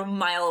coming from a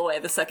mile away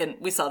the second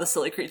we saw the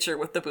silly creature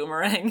with the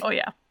boomerang. Oh,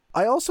 yeah.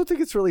 I also think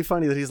it's really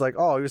funny that he's like,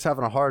 oh, he was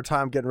having a hard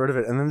time getting rid of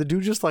it. And then the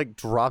dude just like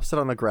drops it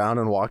on the ground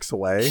and walks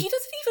away. He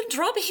doesn't even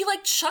drop it. He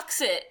like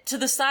chucks it to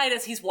the side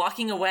as he's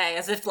walking away,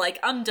 as if like,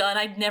 I'm done.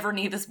 I'd never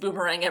need this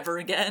boomerang ever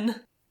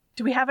again.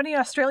 Do we have any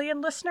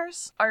Australian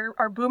listeners?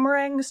 Are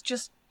boomerangs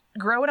just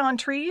growing on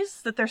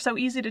trees that they're so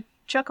easy to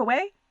chuck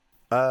away?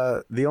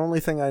 The only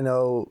thing I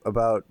know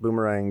about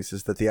boomerangs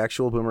is that the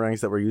actual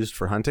boomerangs that were used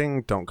for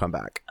hunting don't come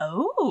back.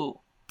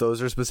 Oh.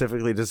 Those are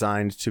specifically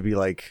designed to be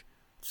like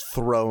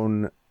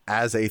thrown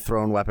as a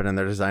thrown weapon, and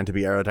they're designed to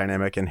be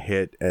aerodynamic and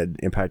hit and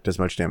impact as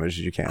much damage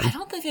as you can. I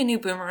don't think I knew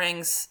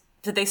boomerangs.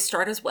 Did they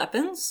start as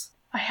weapons?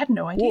 I had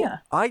no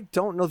idea. Well, I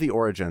don't know the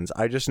origins.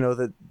 I just know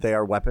that they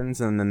are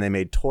weapons, and then they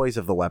made toys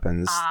of the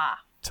weapons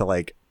to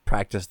like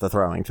practice the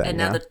throwing thing. And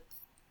now the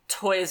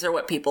toys are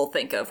what people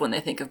think of when they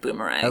think of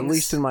boomerangs. At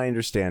least in my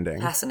understanding.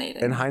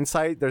 Fascinating. In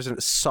hindsight, there's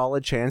a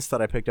solid chance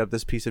that I picked up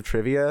this piece of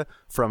trivia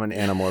from an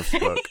Animorphs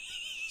book.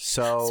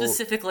 So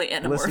specifically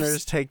Animorphs.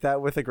 Listeners, take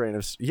that with a grain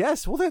of...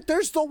 Yes, well,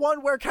 there's the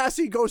one where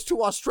Cassie goes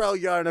to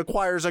Australia and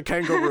acquires a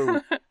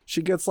kangaroo.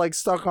 She gets, like,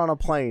 stuck on a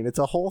plane. It's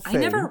a whole thing. I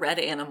never read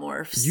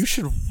Animorphs. You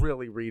should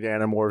really read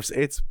Animorphs.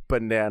 It's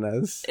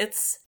bananas.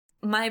 It's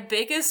my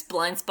biggest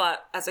blind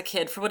spot as a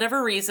kid. For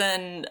whatever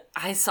reason,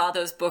 I saw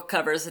those book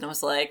covers and I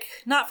was like,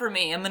 not for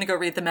me. I'm going to go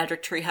read The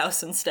Magic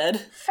Treehouse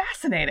instead.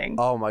 Fascinating.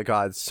 Oh, my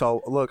God.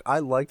 So, look, I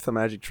liked The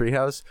Magic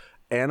Treehouse.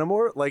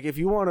 Animorphs, like, if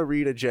you want to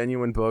read a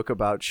genuine book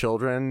about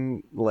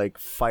children, like,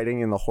 fighting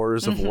in the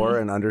horrors of war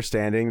and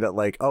understanding that,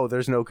 like, oh,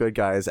 there's no good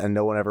guys and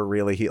no one ever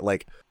really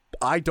like,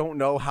 I don't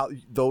know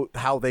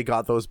how they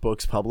got those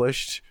books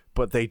published,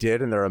 but they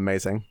did, and they're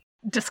amazing.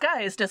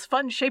 Disguised as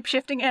fun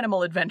shape-shifting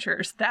animal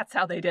adventures. That's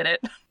how they did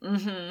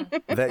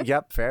it.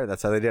 Yep, fair.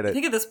 That's how they did I it.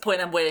 think at this point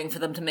I'm waiting for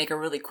them to make a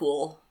really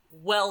cool,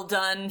 well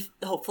done,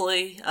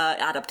 hopefully,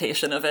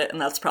 adaptation of it, and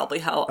that's probably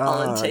how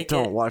I'll take it.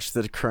 Don't watch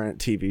the current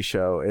TV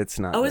show. It's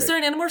not. Oh, is there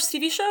an Animorphs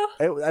TV show?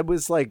 It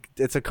was like,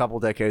 it's a couple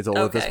decades old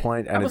at this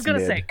point, and I was it's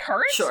going to mid. say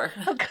current? Sure.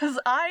 Because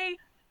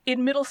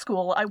in middle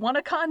school, I won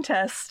a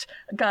contest,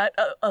 got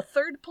a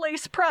third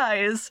place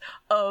prize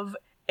of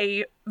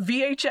a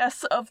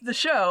VHS of the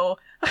show.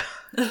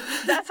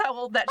 That's how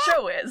old that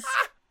show is.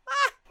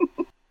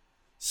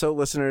 So,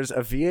 listeners, a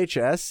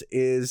VHS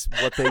is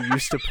what they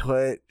used to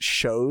put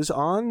shows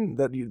on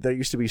that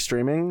used to be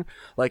streaming.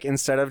 Like,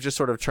 instead of just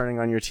sort of turning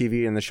on your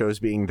TV and the shows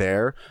being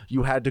there,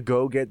 you had to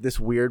go get this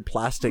weird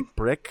plastic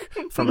brick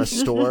from a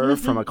store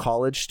from a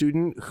college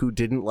student who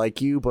didn't like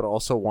you but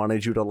also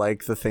wanted you to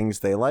like the things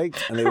they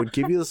liked. And they would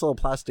give you this little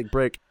plastic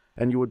brick,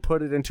 and you would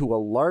put it into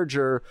a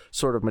larger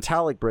sort of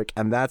metallic brick,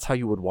 and that's how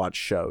you would watch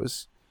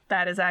shows.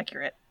 That is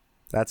accurate.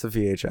 That's a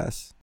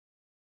VHS.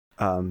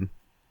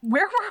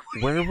 Where were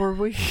we? Where were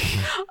we?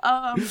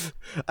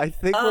 I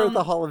think we're at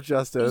the Hall of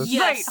Justice.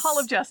 Yes. Right, Hall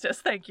of Justice.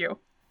 Thank you.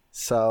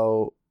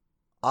 So,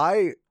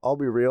 I'll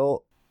be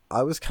real,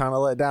 I was kind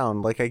of let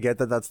down. Like, I get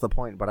that that's the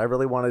point, but I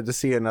really wanted to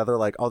see another,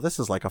 like, oh, this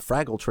is like a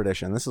Fraggle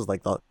tradition. This is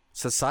like the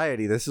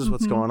society. This is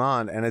what's going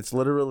on. And it's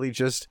literally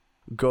just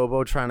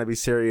Gobo trying to be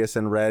serious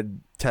and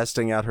Red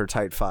testing out her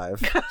tight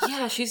five.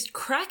 Yeah, she's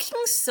cracking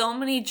so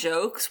many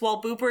jokes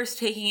while Boober's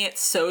taking it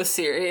so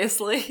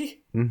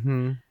seriously.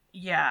 Mm-hmm.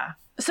 Yeah.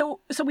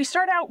 So we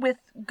start out with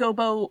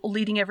Gobo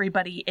leading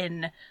everybody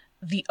in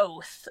The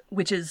Oath,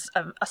 which is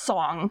a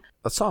song.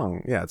 A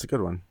song. Yeah, it's a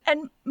good one.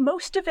 And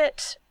most of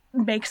it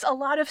makes a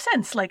lot of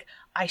sense. Like,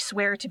 I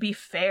swear to be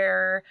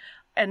fair.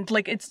 And,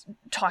 like, it's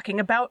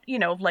talking about, you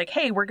know, like,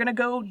 hey, we're going to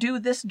go do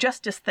this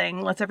justice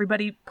thing. Let's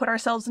everybody put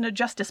ourselves in a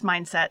justice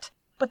mindset.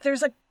 But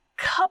there's a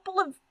couple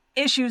of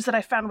issues that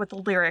I found with the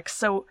lyrics.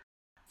 So,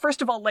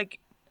 first of all, like,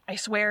 I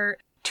swear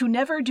to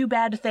never do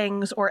bad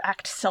things or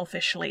act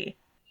selfishly.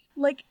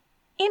 Like,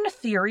 in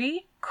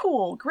theory,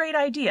 cool, great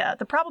idea.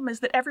 The problem is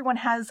that everyone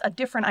has a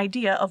different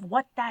idea of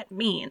what that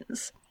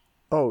means.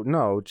 Oh,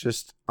 no,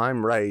 just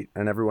I'm right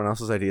and everyone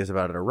else's ideas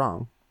about it are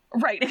wrong.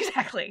 Right,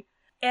 exactly.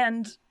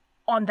 And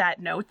on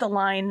that note, the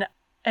line,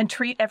 and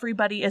treat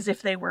everybody as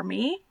if they were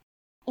me.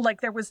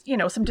 Like, there was, you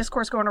know, some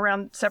discourse going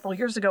around several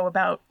years ago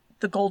about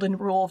the golden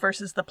rule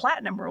versus the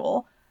platinum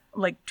rule.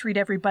 Like, treat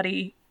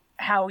everybody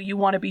how you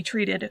want to be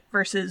treated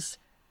versus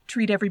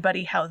treat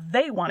everybody how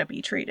they want to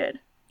be treated.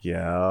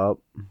 Yep.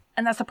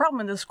 And that's the problem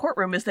in this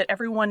courtroom, is that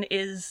everyone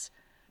is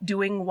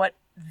doing what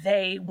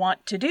they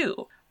want to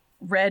do.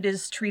 Red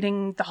is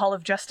treating the Hall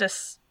of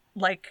Justice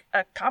like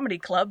a comedy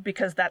club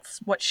because that's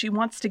what she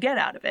wants to get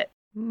out of it.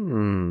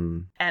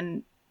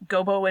 And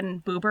Gobo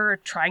and Boober are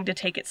trying to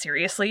take it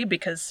seriously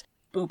because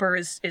Boober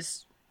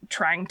is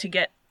trying to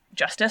get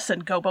justice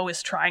and Gobo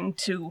is trying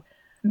to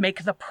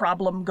make the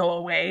problem go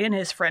away in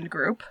his friend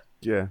group.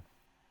 Yeah.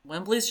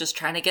 Wembley's just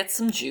trying to get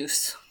some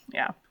juice.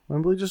 Yeah.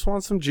 Wembley just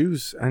wants some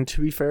juice, and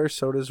to be fair,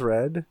 so does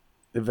Red,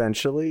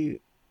 eventually,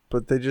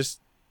 but they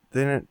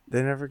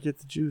never get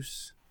the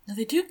juice. No,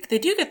 they do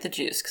get the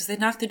juice, because they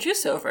knock the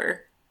juice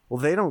over. Well,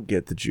 they don't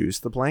get the juice,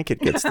 the blanket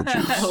gets the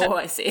juice. Oh,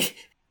 I see.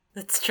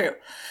 That's true.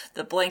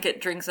 The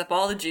blanket drinks up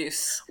all the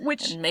juice,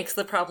 which and makes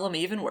the problem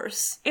even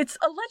worse. It's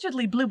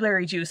allegedly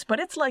blueberry juice, but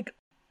it's like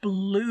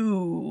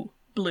blue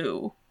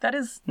blue. That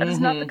is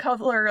not the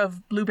color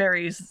of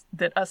blueberries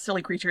that us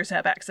silly creatures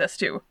have access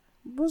to.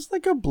 It was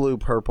like a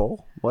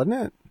blue-purple, wasn't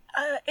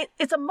it?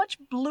 It's a much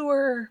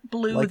bluer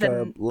blue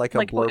than... Like a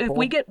blurple? If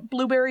we get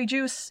blueberry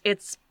juice,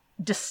 it's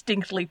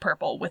distinctly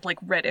purple with, like,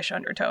 reddish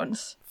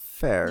undertones.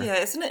 Fair. Yeah,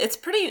 isn't it? It's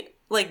pretty,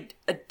 like,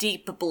 a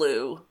deep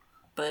blue,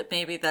 but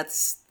maybe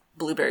that's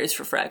blueberries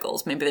for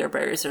Fraggles. Maybe their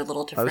berries are a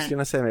little different. I was going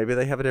to say, maybe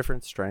they have a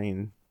different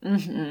strain.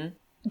 Mm-hmm.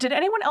 Did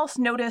anyone else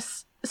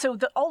notice... So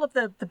all of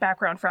the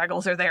background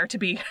Fraggles are there to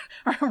be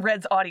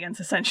Red's audience,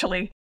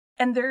 essentially.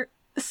 And they're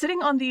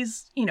sitting on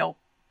these,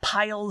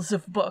 piles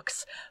of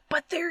books.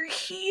 But they're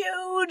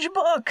huge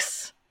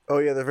books! Oh,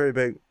 yeah, they're very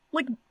big.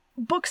 Like,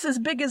 books as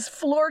big as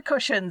floor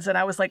cushions. And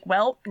I was like,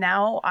 well,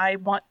 now I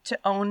want to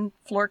own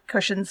floor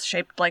cushions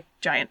shaped like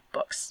giant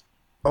books.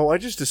 Oh, I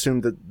just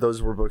assumed that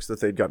those were books that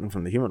they'd gotten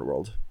from the human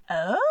world.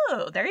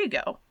 Oh, there you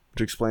go.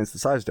 Which explains the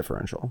size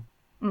differential.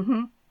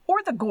 Mm-hmm. Or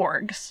the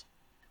Gorgs.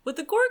 Would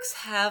the Gorgs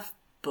have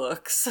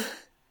books?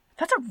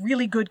 That's a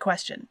really good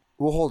question.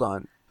 Well, hold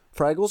on.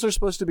 Fraggles are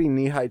supposed to be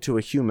knee-high to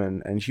a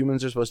human, and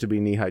humans are supposed to be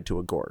knee-high to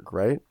a Gorg,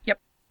 right? Yep.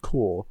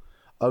 Cool.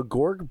 A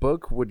Gorg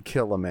book would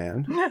kill a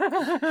man.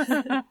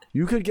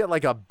 You could get,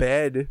 like, a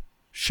bed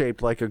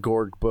shaped like a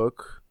Gorg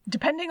book.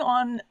 Depending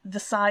on the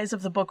size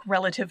of the book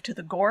relative to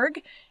the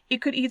Gorg,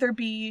 it could either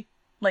be,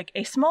 like,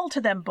 a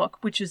small-to-them book,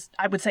 which is,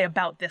 I would say,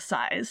 about this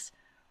size,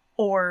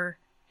 or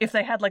if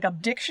they had, like, a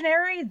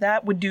dictionary,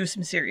 that would do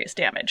some serious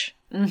damage.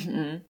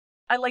 Mm-hmm.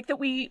 I like that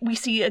we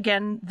see,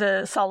 again,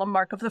 the solemn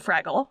mark of the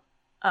Fraggle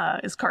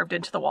is carved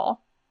into the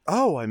wall.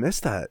 Oh, I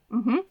missed that.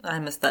 Mm-hmm. I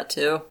missed that,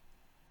 too.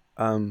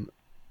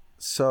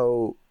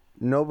 So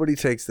nobody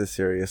takes this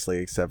seriously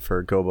except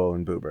for Gobo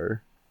and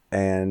Boober.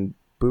 And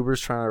Boober's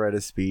trying to write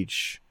a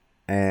speech,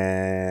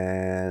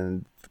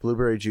 and the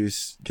blueberry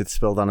juice gets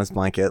spilled on his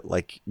blanket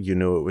like you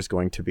knew it was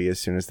going to be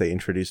as soon as they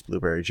introduced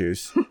blueberry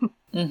juice.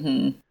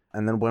 Mm-hmm.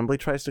 And then Wembley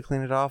tries to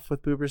clean it off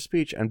with Boober's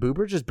speech, and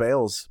Boober just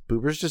bails.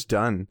 Boober's just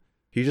done.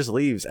 He just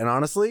leaves. And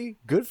honestly,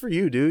 good for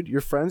you, dude.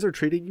 Your friends are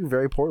treating you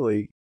very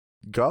poorly.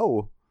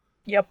 Go.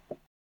 Yep.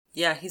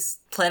 Yeah, he's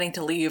planning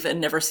to leave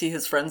and never see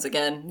his friends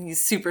again.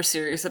 He's super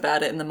serious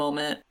about it in the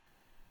moment.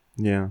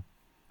 Yeah.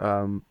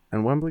 And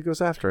Wembley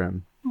goes after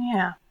him.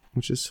 Yeah.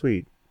 Which is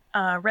sweet.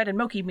 Red and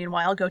Moki,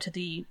 meanwhile, go to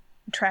the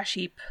trash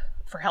heap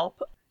for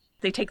help.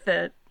 They take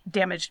the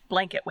damaged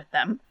blanket with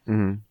them.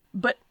 Mm-hmm.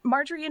 But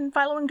Marjory and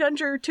Philo and Gunge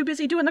are too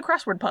busy doing the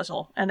crossword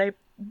puzzle, and they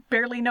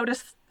barely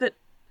notice that...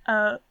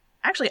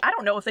 Actually, I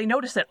don't know if they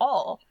notice at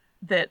all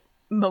that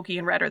Moki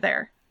and Red are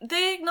there.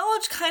 They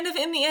acknowledge kind of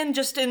in the end,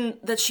 just in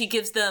that she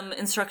gives them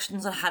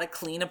instructions on how to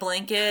clean a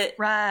blanket.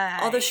 Right.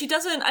 Although she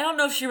doesn't, I don't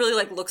know if she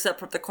really, looks up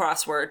the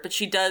crossword, but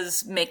she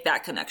does make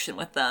that connection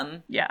with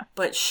them. Yeah.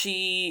 But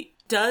she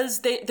does,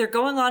 they're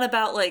going on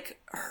about,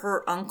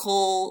 her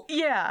uncle.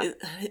 Yeah.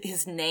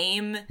 His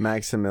name.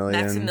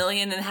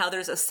 Maximilian. And how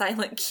there's a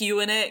silent Q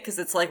in it, because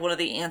it's, one of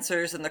the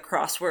answers in the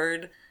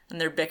crossword, and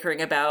they're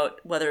bickering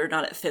about whether or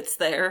not it fits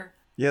there.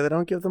 Yeah, they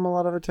don't give them a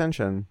lot of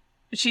attention.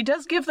 She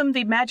does give them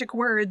the magic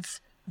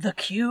words, "The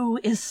Q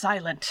is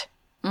silent."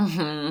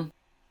 Mm-hmm.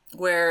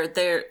 Where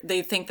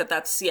they think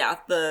that's,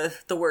 the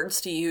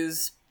words to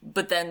use.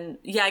 But then,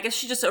 I guess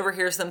she just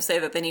overhears them say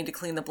that they need to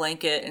clean the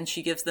blanket, and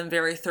she gives them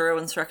very thorough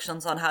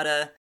instructions on how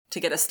to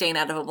get a stain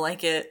out of a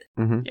blanket.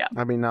 Mm-hmm. Yeah.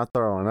 I mean, not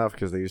thorough enough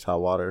because they use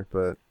hot water,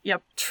 but...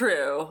 Yep.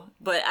 True.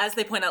 But as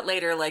they point out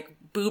later,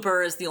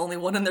 Boober is the only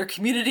one in their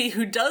community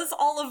who does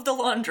all of the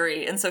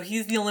laundry, and so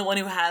he's the only one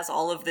who has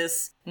all of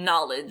this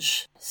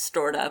knowledge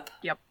stored up.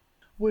 Yep.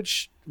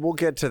 Which, we'll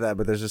get to that,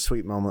 but there's a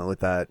sweet moment with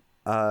that.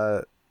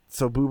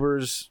 So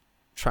Boober's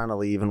trying to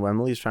leave, and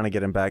Wembley's trying to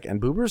get him back,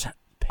 and Boober's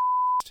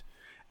pissed.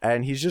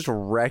 And he's just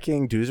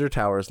wrecking Doozer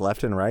Towers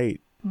left and right.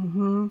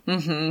 Mm-hmm.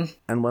 Mm-hmm.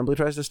 And Wembley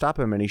tries to stop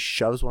him, and he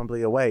shoves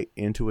Wembley away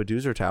into a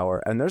Doozer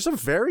Tower. And there's a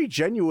very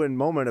genuine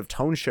moment of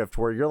tone shift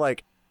where you're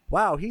like,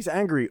 wow, he's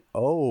angry.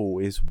 Oh,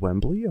 is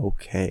Wembley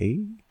okay?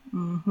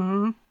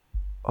 Mm-hmm.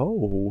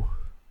 Oh.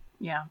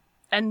 Yeah.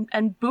 And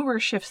Boober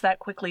shifts that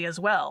quickly as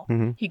well.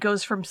 Mm-hmm. He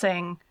goes from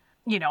saying,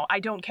 I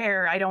don't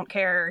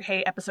care,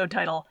 hey, episode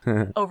title,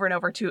 over and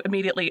over to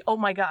immediately, oh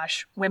my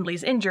gosh,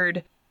 Wembley's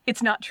injured.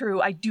 It's not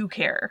true, I do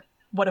care.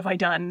 What have I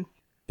done?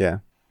 Yeah,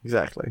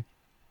 exactly.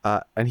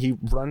 And he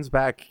runs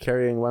back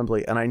carrying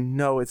Wembley, and I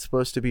know it's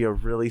supposed to be a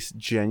really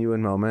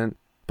genuine moment,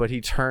 but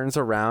he turns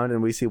around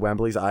and we see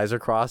Wembley's eyes are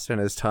crossed and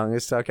his tongue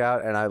is stuck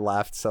out, and I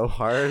laughed so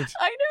hard.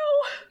 I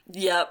know!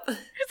 Yep.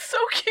 It's so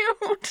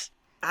cute!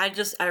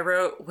 I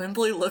wrote,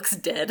 Wembley looks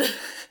dead.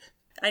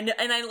 I know,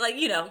 and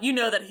you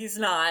know that he's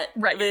not.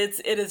 Right.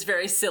 It is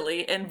very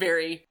silly and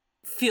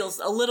feels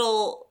a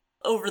little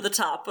over the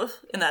top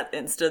in that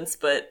instance,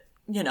 but,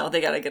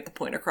 they gotta get the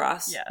point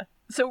across. Yeah.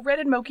 So Red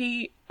and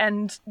Moki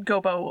and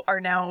Gobo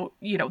are now,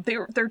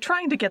 they're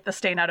trying to get the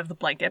stain out of the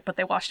blanket, but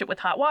they washed it with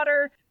hot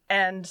water,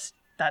 and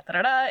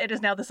it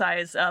is now the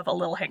size of a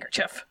little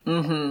handkerchief.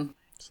 Mm-hmm.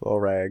 It's a little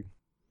rag.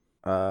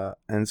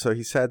 And so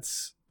he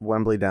sets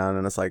Wembley down,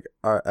 and it's like,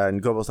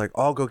 and Gobo's like,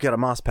 I'll go get a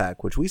moss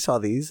pack, which we saw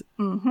these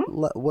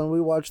when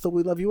we watched the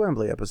We Love You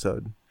Wembley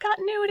episode.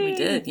 Continuity. We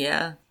did,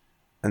 yeah.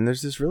 And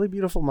there's this really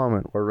beautiful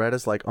moment where Red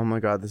is like, oh my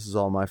god, this is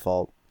all my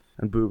fault.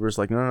 And Boober's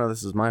like, no,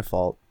 this is my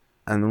fault.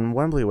 And then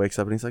Wembley wakes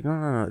up and he's like,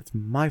 no, it's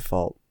my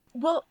fault.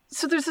 Well,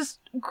 so there's this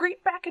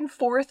great back and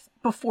forth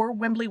before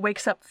Wembley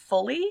wakes up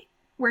fully,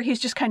 where he's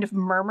just kind of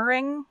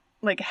murmuring,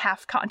 like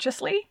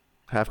half-consciously.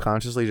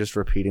 Half-consciously just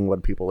repeating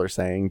what people are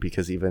saying,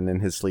 because even in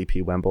his sleep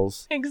he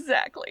wembles.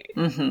 Exactly.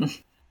 Mm-hmm.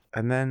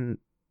 And then,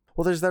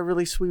 well, there's that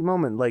really sweet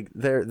moment. Like,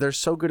 they're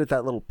so good at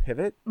that little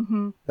pivot,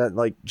 that,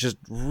 like, just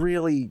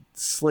really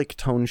slick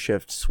tone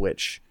shift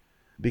switch.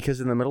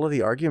 Because in the middle of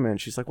the argument,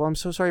 she's like, well, I'm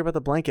so sorry about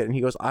the blanket. And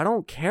he goes, I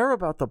don't care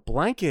about the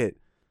blanket.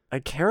 I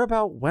care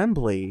about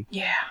Wembley.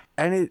 Yeah.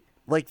 And it,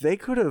 like, they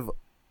could have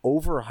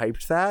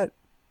overhyped that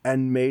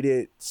and made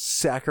it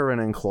saccharine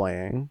and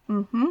cloying.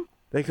 Mm-hmm.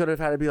 They could have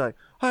had to be like,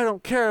 I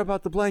don't care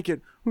about the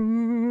blanket.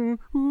 Ooh,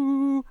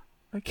 ooh,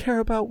 I care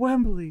about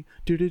Wembley.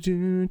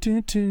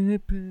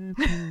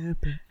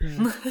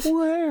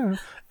 Where?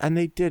 And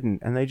they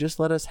didn't. And they just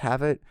let us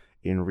have it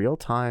in real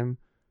time.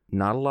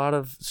 Not a lot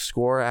of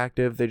score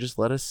active. They just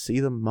let us see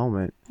the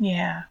moment.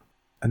 Yeah.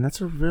 And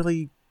that's a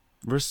really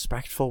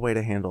respectful way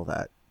to handle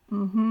that.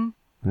 Mm-hmm.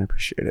 And I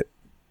appreciate it.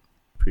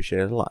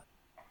 Appreciate it a lot.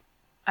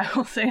 I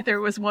will say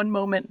there was one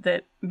moment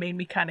that made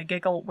me kind of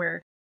giggle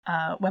where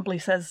Wembley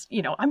says,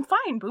 I'm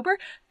fine, Boober,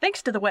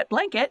 thanks to the wet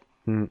blanket.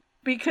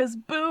 Because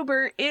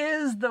Boober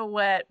is the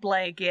wet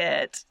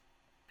blanket.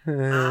 But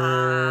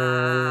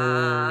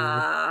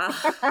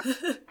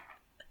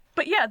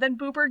yeah, then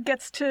Boober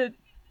gets to,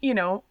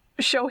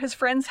 show his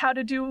friends how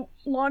to do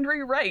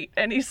laundry right,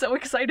 and he's so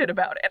excited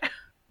about it.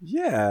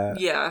 Yeah.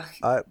 Yeah.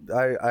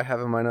 I have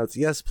in my notes,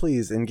 yes,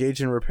 please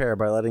engage in repair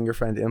by letting your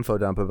friend info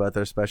dump about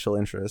their special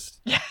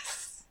interest.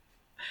 Yes.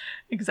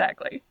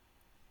 Exactly.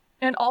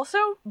 And also,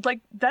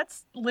 like,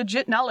 that's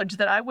legit knowledge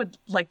that I would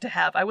like to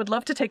have. I would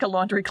love to take a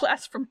laundry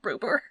class from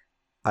Boober.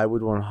 I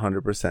would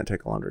 100%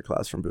 take a laundry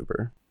class from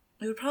Boober.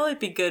 It would probably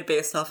be good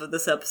based off of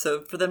this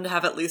episode for them to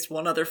have at least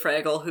one other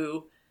Fraggle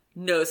who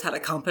knows how to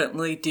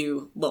competently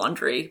do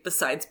laundry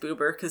besides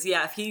Boober. Because,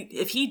 yeah,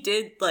 if he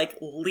did, like,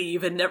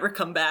 leave and never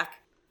come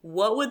back,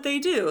 what would they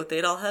do?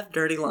 They'd all have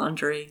dirty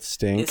laundry.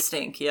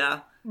 Stink,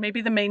 yeah.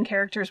 Maybe the main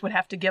characters would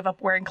have to give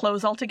up wearing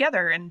clothes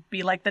altogether and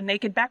be like the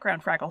naked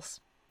background Fraggles.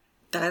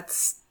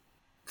 That's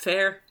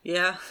fair,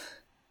 yeah.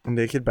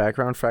 Naked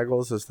Background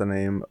Fraggles is the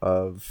name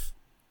of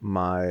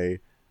my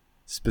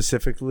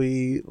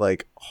specifically,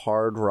 like,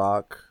 hard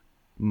rock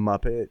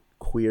Muppet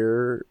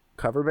queer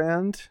cover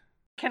band.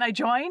 Can I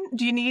join?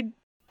 Do you need...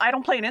 I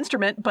don't play an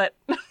instrument, but...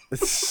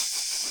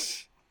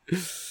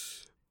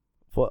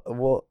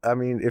 Well, I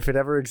mean, if it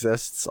ever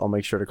exists, I'll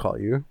make sure to call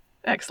you.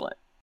 Excellent.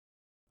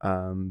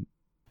 Do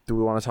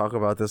we want to talk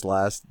about this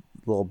last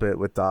little bit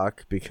with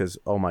Doc? Because,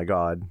 oh my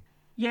god.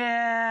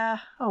 Yeah.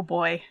 Oh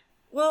boy.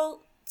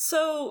 Well,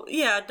 so,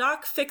 yeah,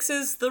 Doc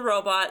fixes the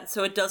robot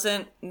so it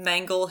doesn't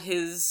mangle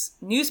his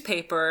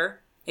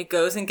newspaper. It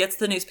goes and gets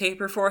the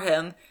newspaper for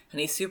him, and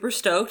he's super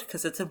stoked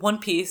because it's in one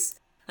piece,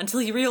 until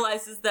he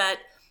realizes that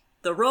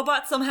the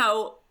robot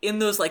somehow, in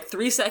those,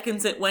 3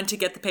 seconds it went to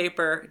get the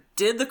paper,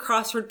 did the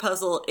crossword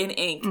puzzle in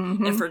ink.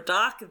 Mm-hmm. And for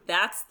Doc,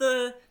 that's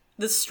the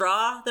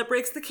straw that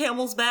breaks the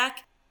camel's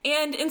back.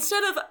 And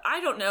instead of,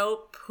 I don't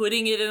know,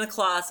 putting it in a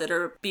closet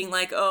or being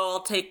like, oh,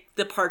 I'll take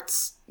the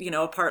parts,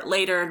 apart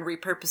later and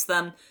repurpose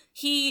them,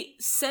 he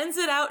sends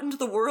it out into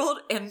the world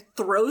and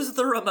throws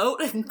the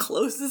remote and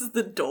closes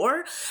the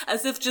door,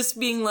 as if just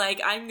being like,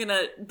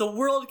 the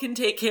world can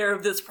take care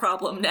of this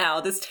problem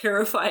now, this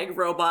terrifying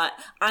robot.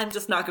 I'm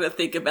just not gonna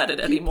think about it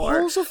anymore. He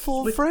pulls a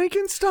full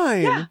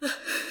Frankenstein. Yeah.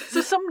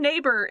 So some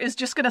neighbor is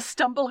just gonna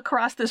stumble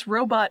across this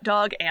robot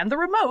dog and the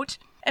remote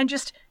and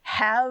just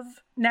have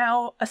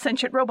now a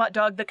sentient robot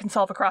dog that can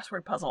solve a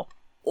crossword puzzle.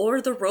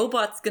 Or the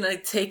robot's gonna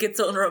take its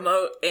own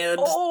remote and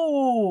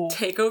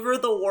take over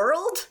the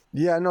world?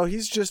 Yeah, no,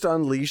 he's just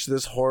unleashed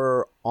this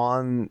horror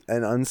on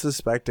an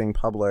unsuspecting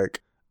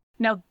public.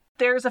 Now,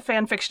 there's a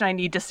fanfiction I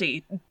need to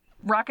see.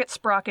 Rocket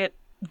Sprocket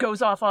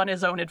goes off on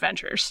his own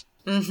adventures.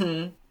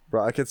 Mm-hmm.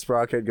 Rocket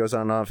Sprocket goes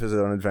on off his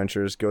own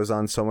adventures, goes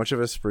on so much of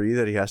a spree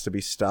that he has to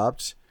be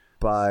stopped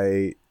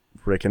by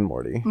Rick and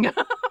Morty.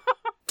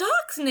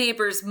 Doc's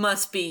neighbors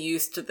must be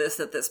used to this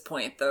at this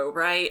point, though,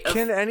 right?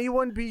 Can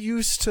anyone be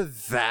used to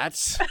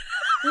that?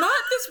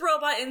 Not this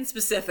robot in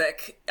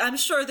specific. I'm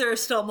sure there are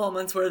still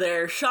moments where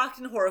they're shocked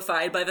and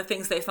horrified by the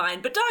things they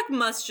find, but Doc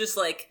must just,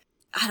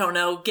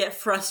 get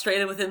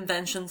frustrated with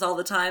inventions all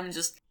the time and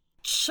just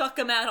chuck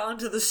them out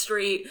onto the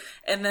street,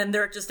 and then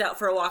they're just out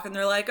for a walk and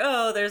they're like,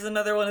 oh, there's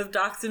another one of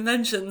Doc's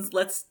inventions.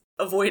 Let's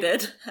avoid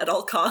it at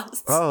all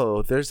costs.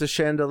 Oh, there's a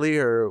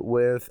chandelier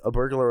with a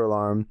burglar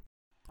alarm.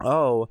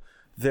 Oh,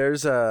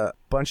 there's a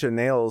bunch of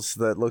nails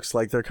that looks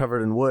like they're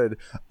covered in wood.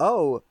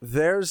 Oh,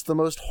 there's the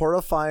most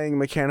horrifying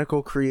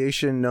mechanical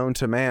creation known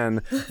to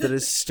man that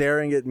is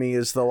staring at me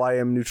as though I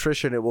am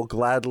nutrition it will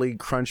gladly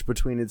crunch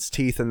between its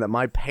teeth and that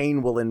my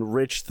pain will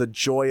enrich the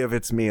joy of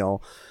its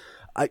meal.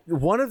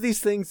 One of these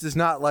things is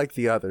not like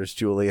the others,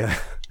 Julia.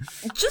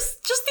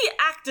 Just the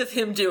act of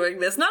him doing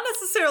this, not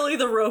necessarily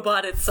the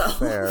robot itself.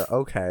 Fair.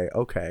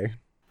 Okay.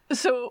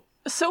 So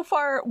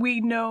far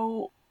we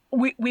know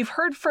we've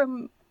heard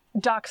from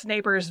Doc's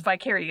neighbors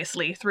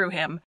vicariously through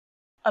him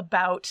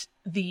about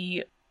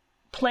the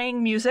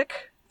playing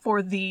music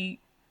for the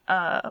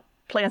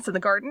plants in the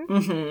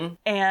garden,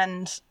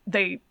 and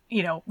they,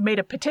 made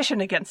a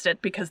petition against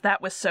it because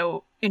that was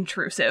so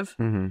intrusive.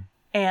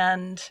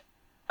 And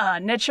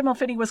Ned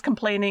Schimmelfinney was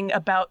complaining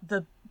about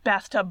the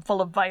bathtub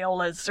full of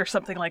violas or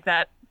something like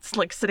that. It's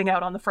like sitting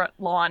out on the front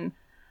lawn.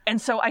 And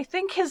so I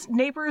think his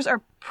neighbors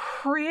are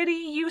pretty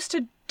used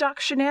to Doc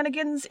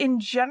shenanigans in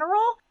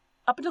general,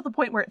 up until the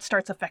point where it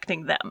starts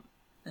affecting them.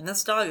 And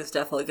this dog is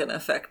definitely going to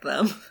affect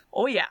them.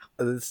 Oh, yeah.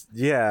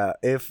 Yeah,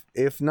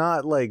 if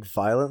not, like,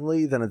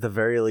 violently, then at the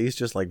very least,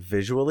 just, like,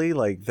 visually,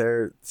 like,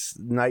 their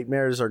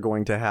nightmares are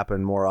going to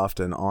happen more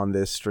often on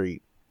this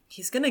street.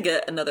 He's going to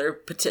get another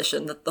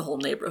petition that the whole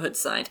neighborhood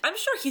signed. I'm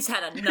sure he's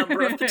had a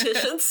number of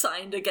petitions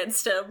signed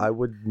against him. I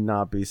would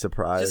not be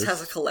surprised. Just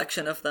has a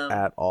collection of them.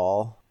 At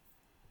all.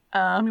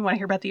 You want to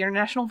hear about the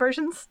international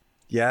versions?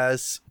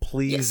 Yes,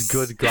 please, Yes.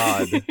 Good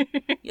God.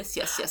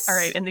 Yes. All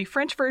right, in the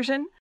French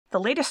version, the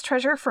latest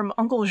treasure from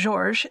Uncle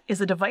Georges is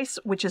a device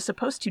which is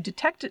supposed to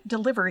detect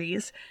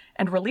deliveries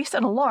and release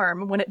an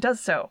alarm when it does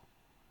so.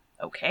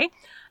 Okay.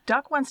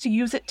 Doc wants to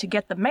use it to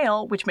get the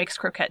mail, which makes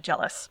Croquette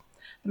jealous.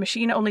 The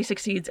machine only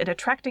succeeds in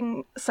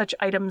attracting such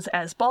items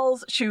as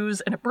balls,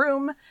 shoes, and a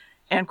broom,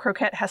 and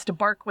Croquette has to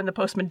bark when the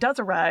postman does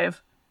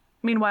arrive.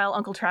 Meanwhile,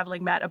 Uncle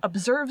Traveling Matt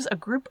observes a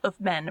group of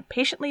men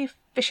patiently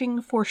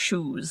fishing for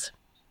shoes.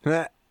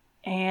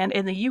 And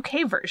in the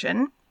UK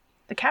version,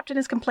 the captain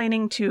is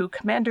complaining to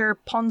Commander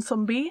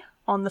Ponsonby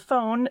on the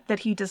phone that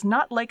he does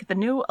not like the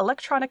new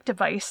electronic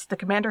device the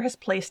commander has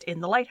placed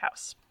in the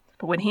lighthouse.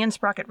 But when he and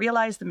Sprocket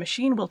realize the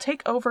machine will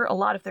take over a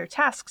lot of their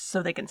tasks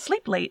so they can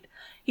sleep late,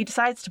 he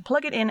decides to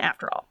plug it in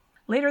after all.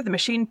 Later, the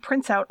machine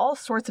prints out all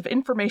sorts of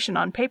information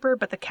on paper,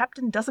 but the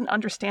captain doesn't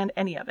understand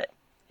any of it.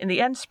 In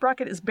the end,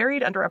 Sprocket is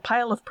buried under a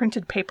pile of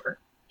printed paper.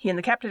 He and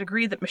the captain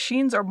agree that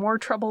machines are more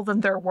trouble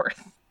than they're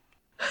worth.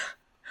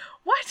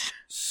 What?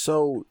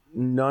 So,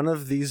 none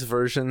of these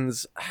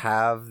versions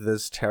have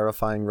this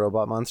terrifying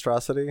robot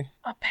monstrosity?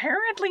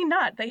 Apparently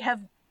not. They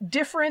have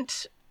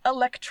different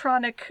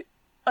electronic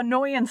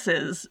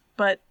annoyances,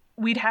 but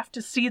we'd have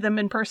to see them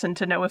in person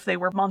to know if they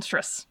were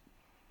monstrous.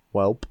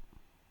 Welp.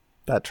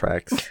 That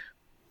tracks.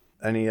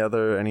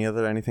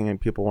 Anything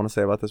people want to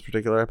say about this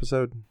particular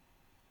episode?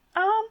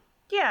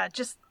 Yeah,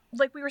 just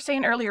like we were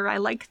saying earlier, I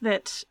like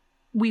that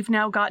we've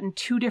now gotten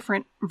two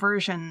different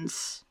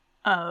versions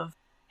of,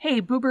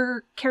 hey,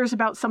 Boober cares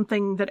about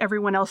something that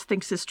everyone else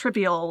thinks is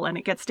trivial and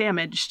it gets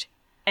damaged.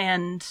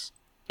 And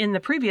in the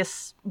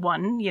previous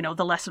one,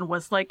 the lesson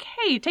was like,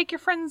 hey, take your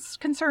friend's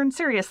concern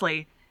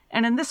seriously.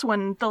 And in this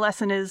one, the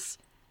lesson is,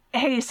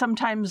 hey,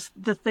 sometimes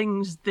the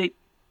things that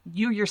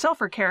you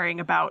yourself are caring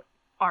about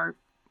are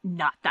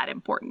not that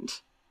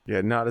important.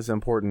 Yeah, not as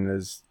important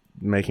as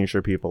making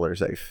sure people are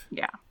safe.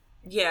 Yeah.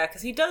 Yeah,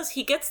 because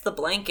he gets the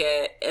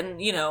blanket, and,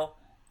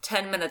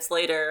 10 minutes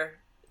later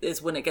is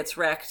when it gets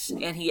wrecked,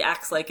 and he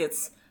acts like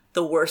it's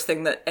the worst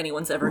thing that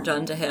anyone's ever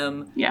done to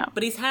him. Yeah.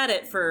 But he's had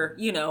it for,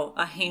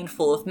 a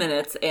handful of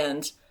minutes,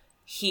 and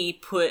he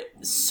put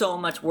so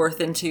much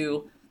worth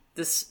into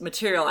this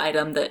material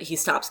item that he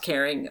stops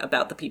caring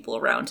about the people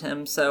around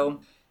him. So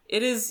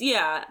it is,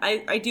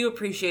 I do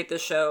appreciate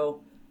this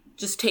show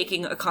just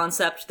taking a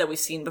concept that we've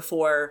seen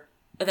before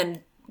and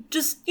then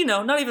just,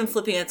 not even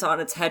flipping it on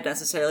its head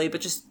necessarily,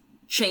 but just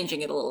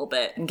changing it a little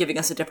bit and giving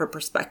us a different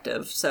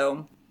perspective.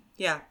 So,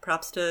 yeah,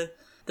 props to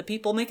the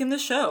people making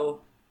this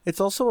show. It's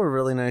also a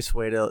really nice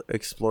way to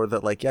explore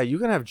that, you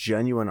can have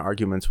genuine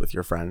arguments with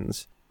your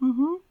friends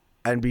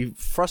and be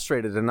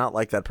frustrated and not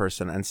like that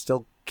person and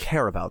still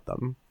care about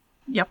them.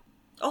 Yep.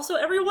 Also,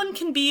 everyone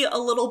can be a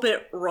little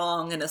bit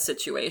wrong in a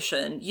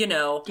situation,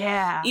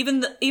 Yeah.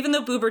 Even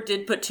though Boober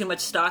did put too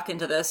much stock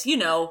into this,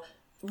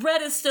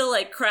 Red is still,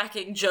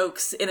 cracking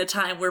jokes in a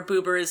time where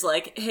Boober is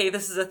like, hey,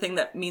 this is a thing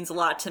that means a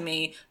lot to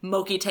me.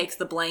 Moki takes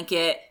the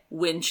blanket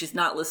when she's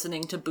not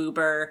listening to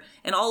Boober.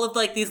 And all of,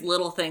 these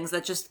little things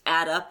that just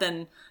add up.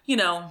 And,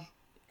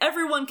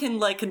 everyone can,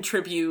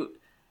 contribute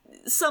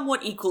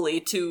somewhat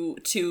equally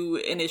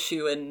to an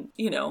issue and,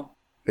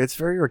 It's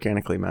very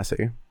organically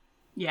messy.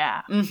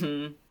 Yeah.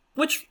 Mm-hmm.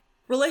 Which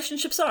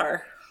relationships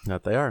are.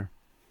 That they are.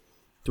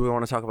 Do we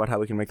want to talk about how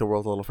we can make the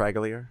world a little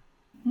fragglier?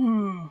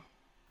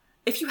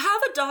 If you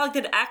have a dog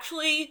that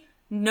actually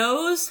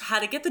knows how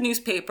to get the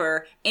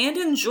newspaper and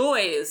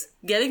enjoys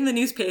getting the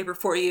newspaper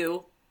for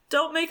you,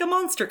 don't make a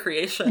monster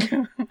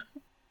creation.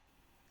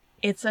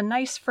 It's a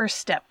nice first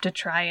step to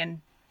try and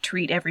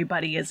treat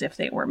everybody as if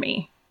they were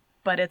me.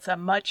 But it's a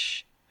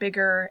much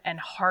bigger and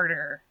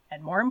harder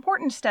and more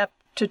important step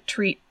to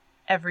treat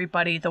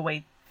everybody the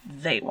way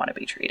they want to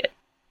be treated.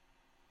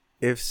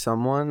 If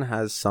someone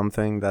has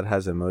something that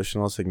has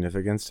emotional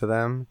significance to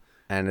them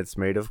and it's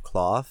made of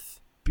cloth,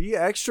 be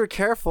extra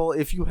careful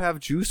if you have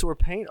juice or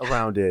paint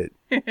around it.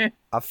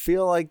 I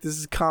feel like this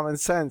is common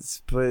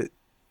sense, but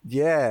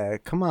yeah,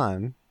 come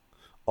on.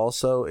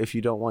 Also, if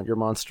you don't want your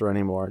monster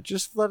anymore,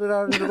 just let it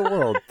out into the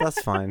world.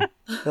 That's fine.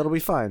 That'll be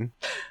fine.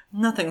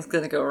 Nothing's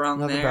gonna go wrong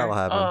Nothing there. bad will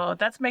happen. Oh,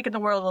 that's making the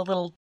world a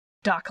little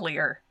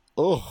docklier.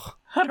 Ugh.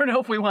 I don't know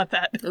if we want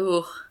that.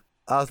 Ooh.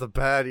 That was a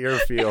bad ear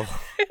feel.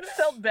 It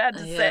felt bad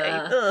to say.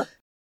 Ugh.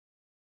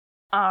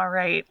 All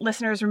right,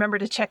 listeners, remember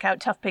to check out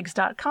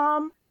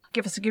toughpigs.com.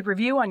 Give us a good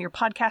review on your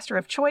podcaster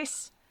of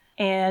choice.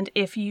 And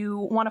if you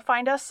want to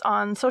find us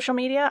on social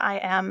media, I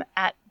am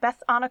at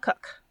Beth Anna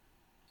Cook.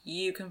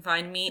 You can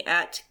find me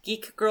at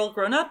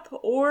geekgirlgrownup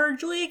or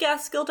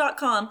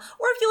juliagaskill.com.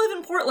 Or if you live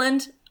in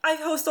Portland, I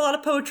host a lot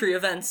of poetry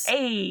events.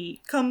 Hey!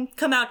 Come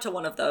out to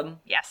one of them.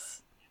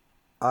 Yes.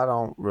 I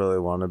don't really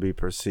want to be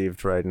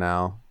perceived right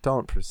now.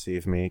 Don't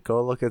perceive me.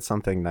 Go look at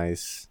something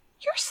nice.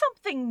 You're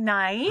something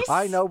nice.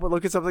 I know, but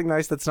look at something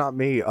nice that's not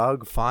me.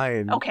 Ugh,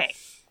 fine. Okay.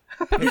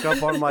 Pick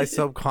up on my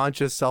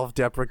subconscious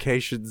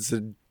self-deprecations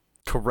and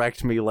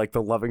correct me like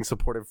the loving,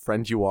 supportive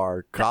friend you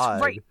are. God.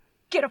 That's right.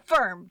 Get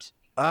affirmed.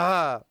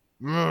 Don't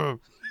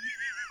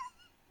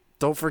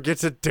forget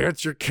to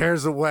dance your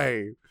cares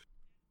away.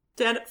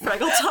 Dan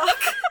Fraggle talk.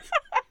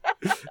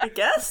 I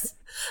guess.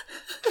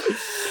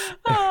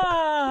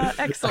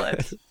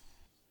 Excellent.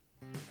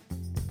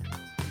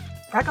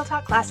 Fraggle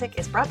Talk Classic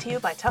is brought to you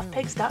by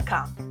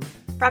toughpigs.com.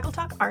 Fraggle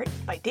Talk art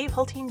by Dave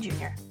Hulteen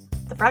Jr.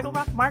 The Fraggle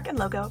Rock mark and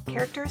logo,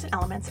 characters, and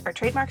elements are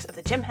trademarks of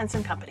the Jim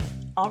Henson Company.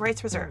 All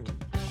rights reserved.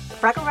 The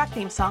Fraggle Rock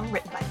theme song,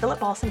 written by Philip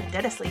Balsam and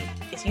Dennis Lee,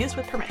 is used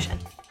with permission.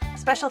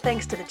 Special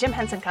thanks to the Jim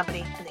Henson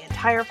Company and the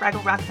entire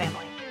Fraggle Rock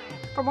family.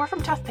 For more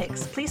from Tough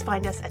Pigs, please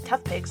find us at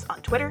Tough Pigs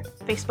on Twitter,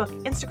 Facebook,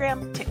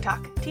 Instagram,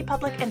 TikTok,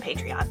 TeePublic, and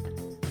Patreon.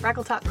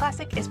 Fraggle Talk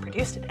Classic is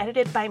produced and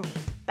edited by me,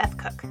 Beth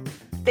Cook.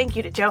 Thank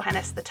you to Joe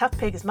Hennis, the Tough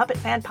Pigs Muppet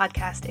Fan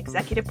Podcast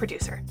executive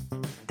producer.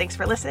 Thanks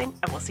for listening,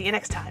 and we'll see you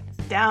next time,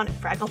 down at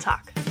Fraggle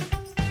Talk.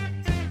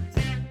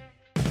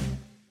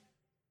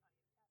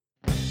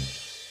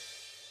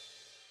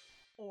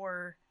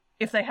 Or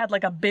if they had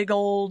like a big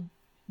old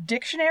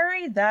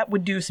dictionary, that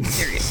would do some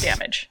serious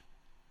damage.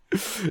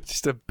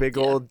 Just a big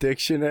old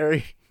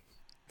dictionary.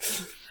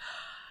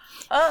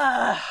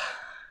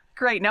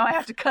 Great, now I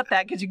have to cut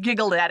that because you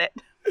giggled at it.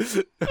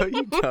 No,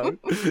 you don't.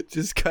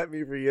 Just cut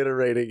me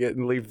reiterating it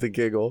and leave the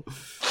giggle.